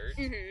my shirt.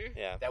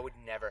 Yeah. That would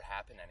never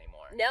happen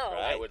anymore. No.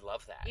 I Right. would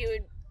love that. You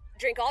would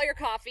drink all your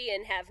coffee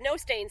and have no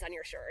stains on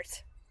your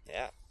shirt.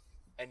 Yeah.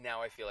 And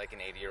now I feel like an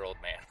 80-year-old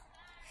man.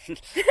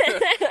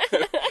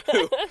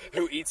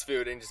 who eats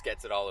food and just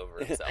gets it all over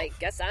himself. I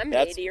guess I'm an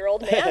That's-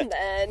 80-year-old man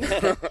then.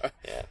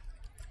 Yeah.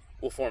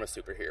 We'll form a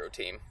superhero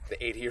team. The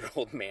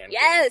 80-year-old man. team.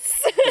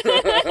 Yes!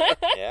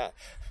 Yeah.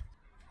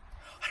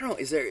 I don't know.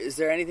 Is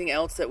there anything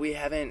else that we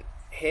haven't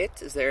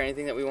hit? Is there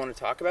anything that we want to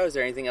talk about? Is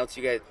there anything else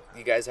you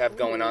guys have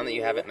going on that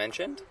you haven't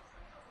mentioned?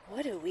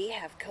 What do we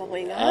have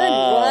going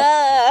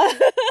on?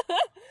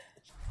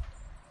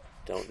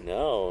 Whoa. Don't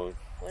know.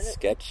 What-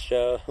 Sketch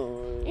show.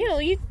 You know,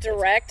 you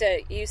direct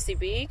at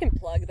UCB. You can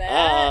plug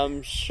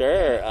that.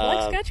 Sure.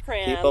 Plug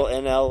Sketchcram. People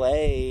in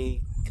LA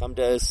come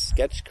to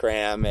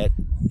Sketchcram at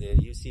the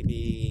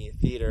UCB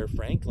Theater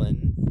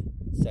Franklin,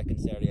 second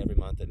Saturday every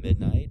month at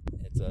midnight.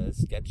 It's a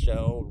sketch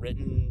show,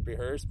 written,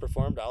 rehearsed,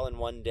 performed all in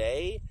one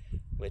day,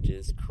 which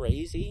is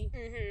crazy,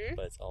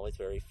 but it's always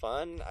very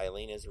fun.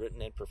 Eileen has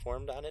written and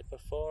performed on it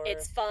before.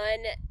 It's fun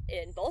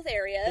in both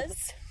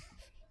areas.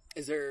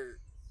 Is there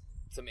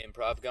some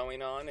improv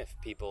going on if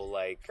people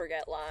like...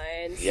 Forget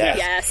lines. Yes.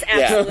 Yes, Yeah.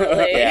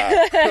 absolutely.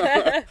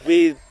 Yeah.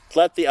 We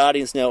let the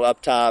audience know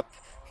up top.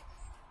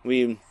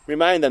 We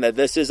remind them that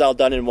this is all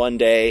done in one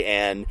day,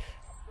 and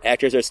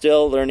actors are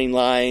still learning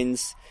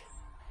lines,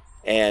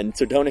 and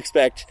so don't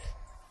expect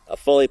a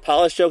fully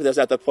polished show, because that's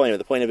not the point of it.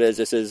 The point of it is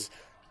this is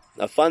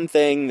a fun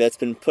thing that's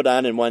been put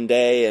on in one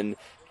day, and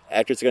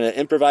actors are going to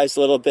improvise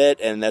a little bit,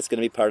 and that's going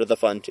to be part of the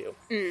fun, too.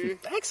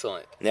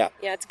 Excellent. Yeah.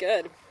 Yeah, it's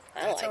good.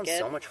 I That like sounds it.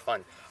 so much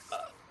fun.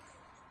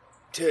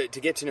 To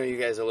get to know you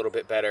guys a little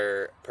bit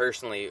better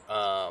personally,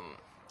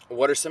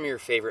 what are some of your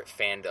favorite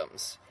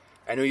fandoms?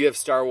 I know you have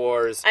Star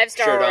Wars. I have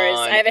Star shirt Wars.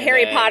 on, I have a and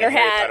Harry then Potter a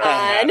Harry hat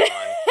Potter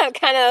on. I'm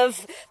kind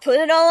of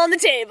putting it all on the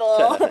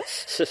table.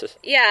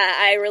 Yeah,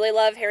 I really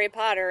love Harry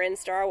Potter and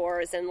Star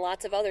Wars and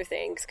lots of other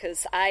things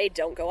because I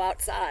don't go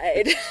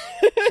outside.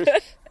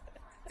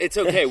 It's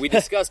okay. We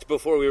discussed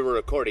before we were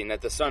recording that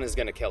the sun is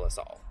going to kill us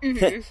all.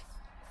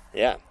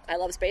 Yeah. I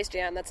love Space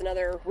Jam. That's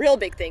another real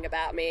big thing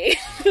about me.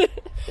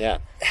 Yeah.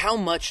 How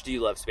much do you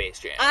love Space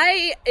Jam?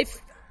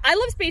 I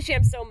love Space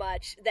Jam so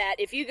much that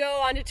if you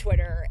go onto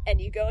Twitter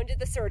and you go into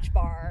the search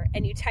bar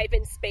and you type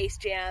in Space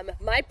Jam,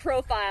 my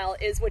profile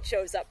is what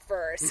shows up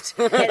first.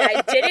 And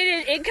I did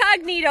it in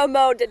incognito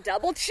mode to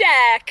double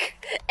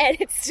check, and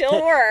it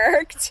still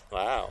worked.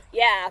 Wow.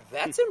 Yeah,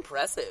 That's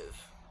impressive.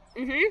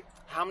 Mm-hmm.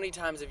 How many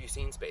times have you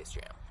seen Space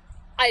Jam?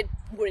 I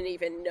wouldn't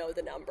even know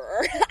the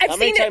number. How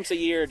many times a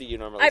year do you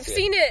normally I've see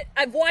seen it.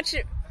 I've watched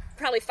it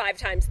probably 5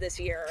 times this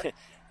year.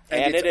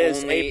 And it's it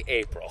is only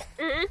April.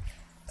 Mm-hmm.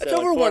 It's So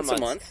over in 4 once a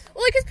months. month.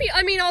 Well, because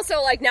I mean,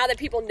 also like now that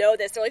people know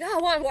this, they're like, "Oh,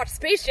 I want to watch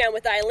Space Jam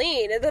with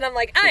Eileen," and then I'm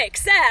like, "I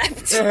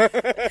accept."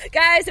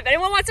 Guys, if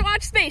anyone wants to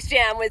watch Space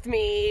Jam with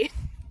me,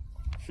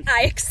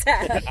 I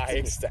accept. I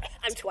accept.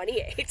 I'm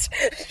 28.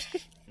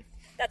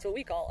 That's what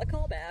we call a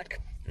callback.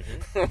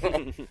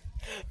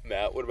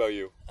 Matt, what about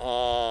you?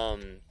 I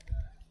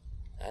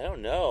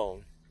don't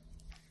know.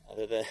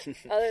 Other than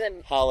Other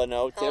than Hall &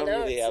 Oates, they Hall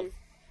don't really have.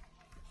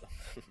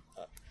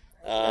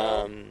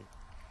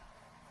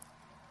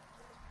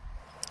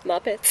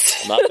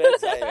 Muppets.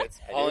 Muppets.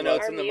 I Hall do & love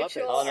Oates and the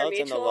mutual- Muppets. Hall & our Oates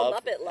and the mutual love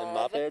Muppet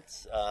love. and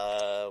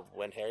Muppets.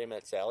 When Harry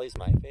Met Sally's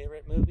my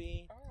favorite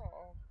movie.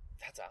 Oh,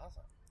 That's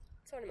awesome.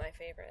 it's one of my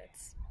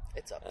favorites.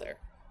 It's up there.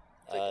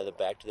 The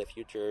Back to the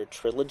Future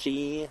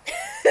trilogy.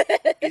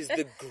 Is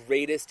the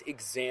greatest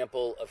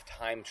example of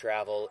time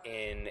travel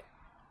in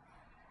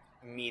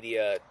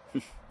media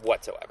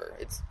whatsoever.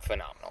 It's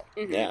phenomenal.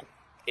 Yeah.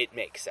 It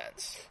makes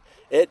sense.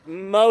 It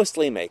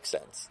mostly makes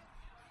sense.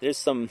 There's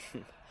some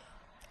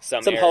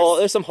Some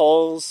There's some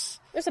holes.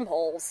 There's some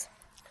holes.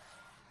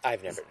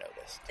 I've never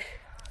noticed.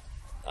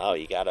 Oh,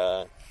 you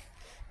gotta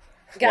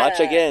Gotta watch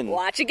again.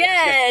 Watch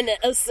again,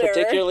 sir.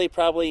 Particularly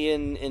probably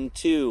in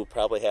 2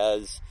 probably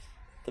has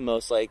the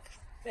most like,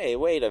 hey,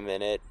 wait a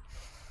minute.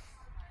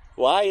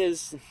 Why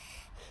is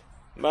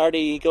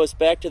Marty goes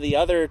back to the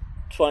other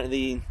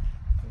the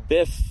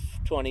Biff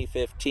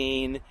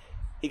 2015.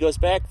 He goes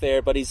back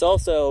there, but he's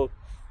also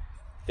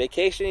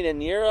vacationing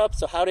in Europe,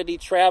 so how did he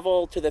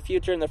travel to the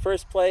future in the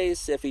first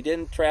place if he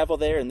didn't travel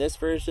there in this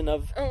version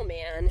of... Oh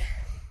man.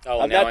 Oh,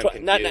 well, now I'm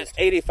confused. not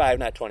 85,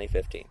 not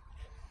 2015.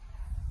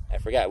 I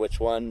forgot which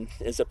one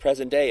is the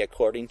present day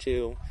according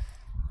to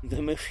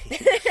the movie.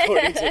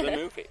 According to the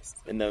movies.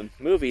 In the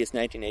movie, it's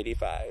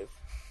 1985.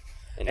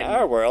 In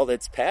our world,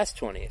 it's past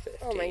 2015.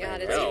 Oh my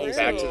God, it's No, true.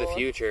 Back to the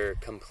Future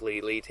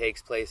completely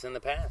takes place in the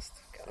past.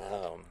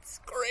 It's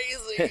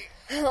crazy.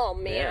 Oh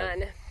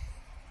man.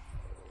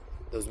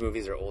 Those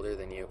movies are older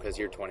than you because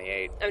you're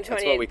 28. I'm 28.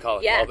 That's what we call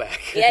a yeah.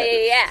 callback.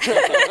 Yeah.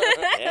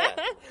 Yeah,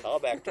 call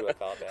back to a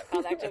callback.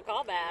 Call back to a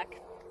callback.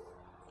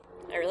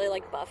 I really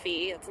like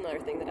Buffy. That's another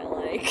thing that I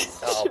like.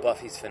 Oh,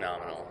 Buffy's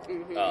phenomenal.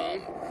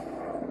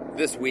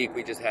 This week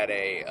we just had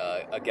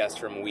a guest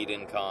from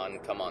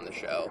WhedonCon come on the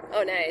show,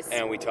 Oh, nice.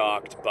 and we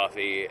talked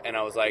Buffy, and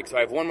I was like, so I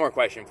have one more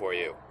question for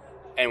you.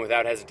 And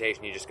without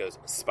hesitation, he just goes,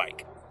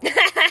 Spike.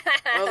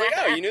 I was like,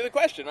 oh, you knew the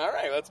question. All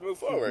right, let's move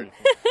forward.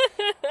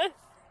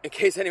 In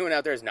case anyone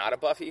out there is not a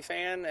Buffy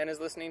fan and is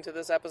listening to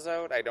this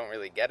episode, I don't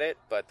really get it,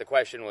 but the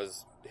question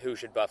was, who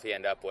should Buffy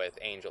end up with,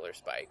 Angel or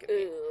Spike? And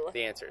Ooh.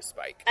 the answer is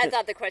Spike. I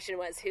thought the question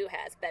was who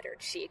has better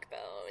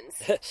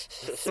cheekbones,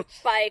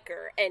 Spike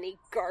or any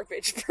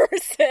garbage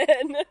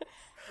person.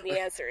 The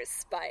answer is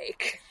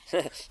Spike.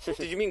 Did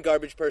you mean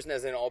garbage person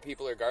as in all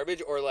people are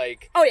garbage, or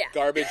like Oh, yeah.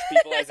 garbage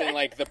people as in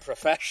like the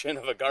profession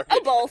of a garbage?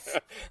 Oh, both.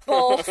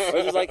 Both. Or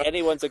is it like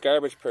anyone's a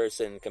garbage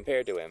person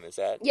compared to him? Is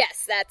that...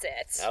 Yes, that's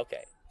it.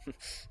 Okay.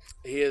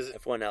 He is.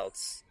 Everyone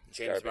else is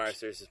James garbage.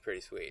 Marsters is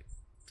pretty sweet.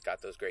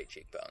 got those great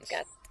cheekbones.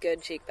 Got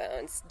good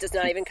cheekbones. Does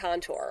not even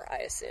contour, I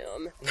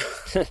assume.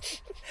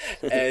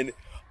 And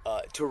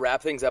to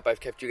wrap things up, I've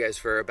kept you guys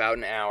for about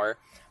an hour.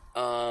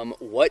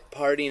 What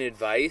parting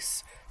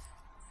advice,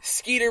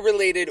 Skeeter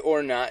related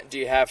or not, do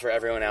you have for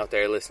everyone out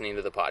there listening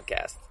to the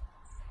podcast?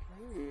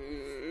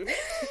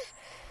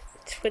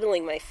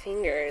 Twiddling my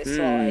fingers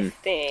while I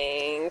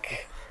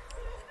think.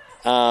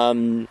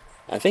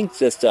 I think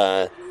just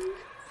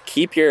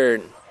keep your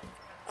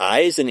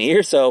eyes and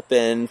ears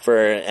open for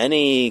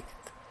any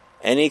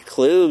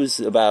clues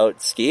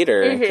about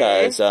Skeeter,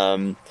 because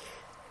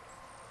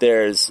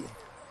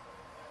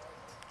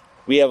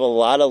we have a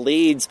lot of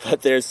leads,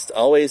 but there's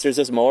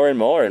just more and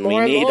more, and we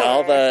need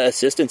all the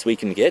assistance we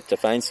can get to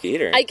find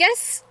Skeeter. I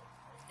guess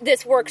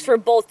this works for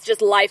both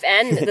just life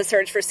and the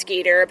search for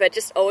Skeeter, but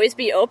just always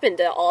be open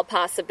to all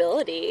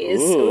possibilities.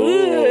 Ooh,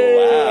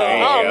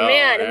 wow. Oh,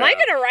 man. Am I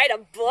going to write a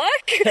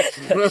book?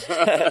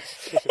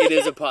 It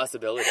is a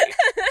possibility.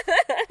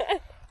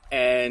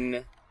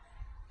 And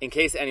in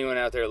case anyone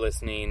out there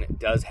listening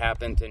does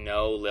happen to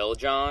know Lil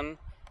Jon,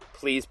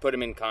 please put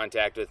him in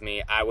contact with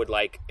me. I would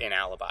like an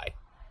alibi.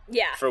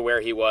 Yeah. For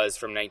where he was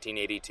from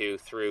 1982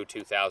 through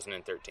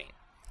 2013.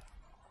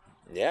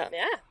 Yeah.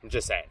 I'm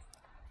just saying.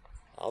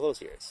 All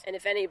those years. And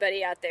if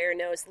anybody out there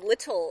knows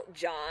Little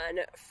John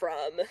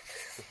from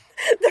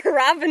the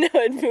Robin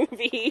Hood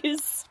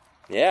movies,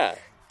 yeah,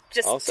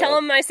 just also, tell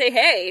him I say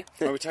hey.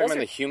 Are we talking about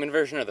the human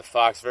version or the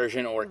Fox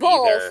version, or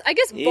both? either? I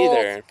guess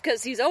both,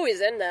 because he's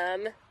always in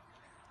them.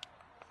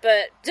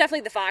 But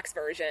definitely the Fox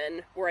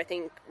version, where I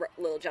think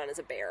Little John is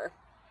a bear.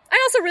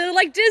 I also really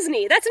like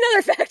Disney. That's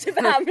another fact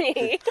about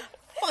me.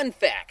 Fun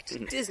fact: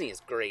 Disney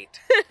is great.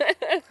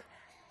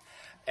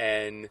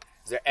 And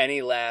is there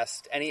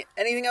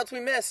anything else we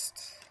missed?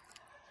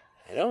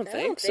 I don't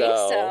think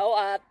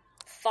so.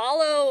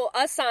 Follow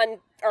us on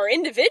our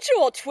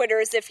individual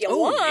Twitters if you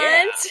want.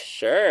 Yeah,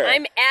 sure.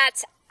 I'm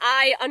at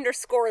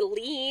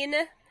I_lean,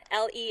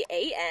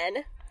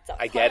 LEAN.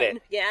 I get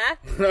it. Yeah.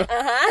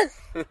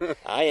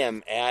 I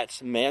am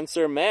at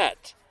Mansur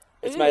Matt.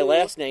 It's my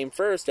last name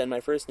first and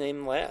my first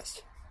name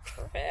last.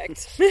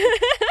 Perfect.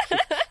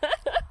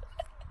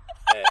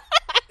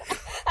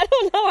 I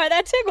don't know why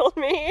that tickled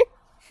me.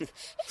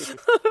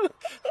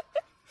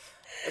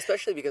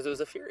 Especially because it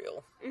was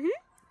ethereal.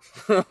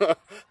 Mm-hmm.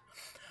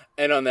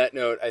 And on that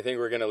note, I think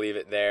we're going to leave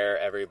it there,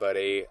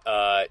 everybody.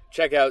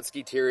 Check out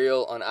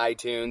Skeeterial on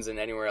iTunes and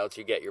anywhere else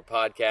you get your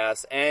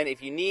podcasts. And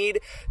if you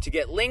need to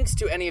get links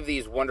to any of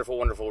these wonderful,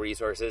 wonderful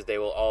resources, they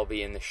will all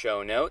be in the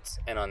show notes.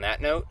 And on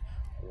that note,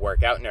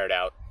 work out, nerd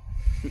out.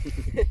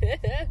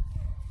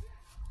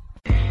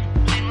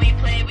 When we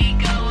play, we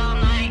go all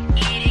night,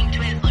 eating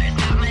Twizzlers.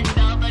 Got my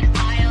Starbucks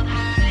piled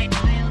high,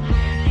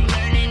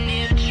 learning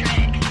new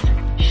tricks,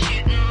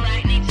 shooting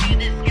lightning to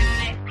the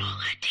sky. Roll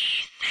a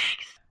d6.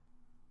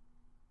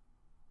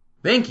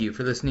 Thank you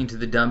for listening to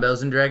the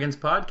Dumbbells and Dragons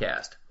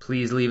podcast.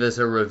 Please leave us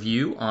a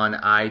review on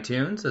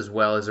iTunes as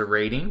well as a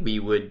rating. We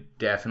would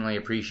definitely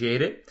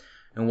appreciate it.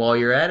 And while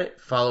you're at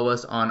it, follow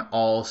us on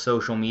all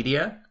social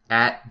media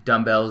at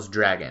Dumbbells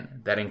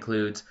Dragon. That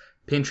includes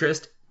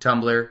Pinterest,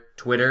 Tumblr,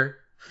 Twitter,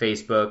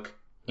 Facebook,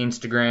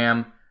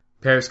 Instagram,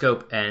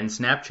 Periscope, and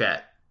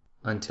Snapchat.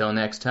 Until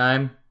next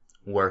time,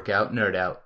 work out, nerd out.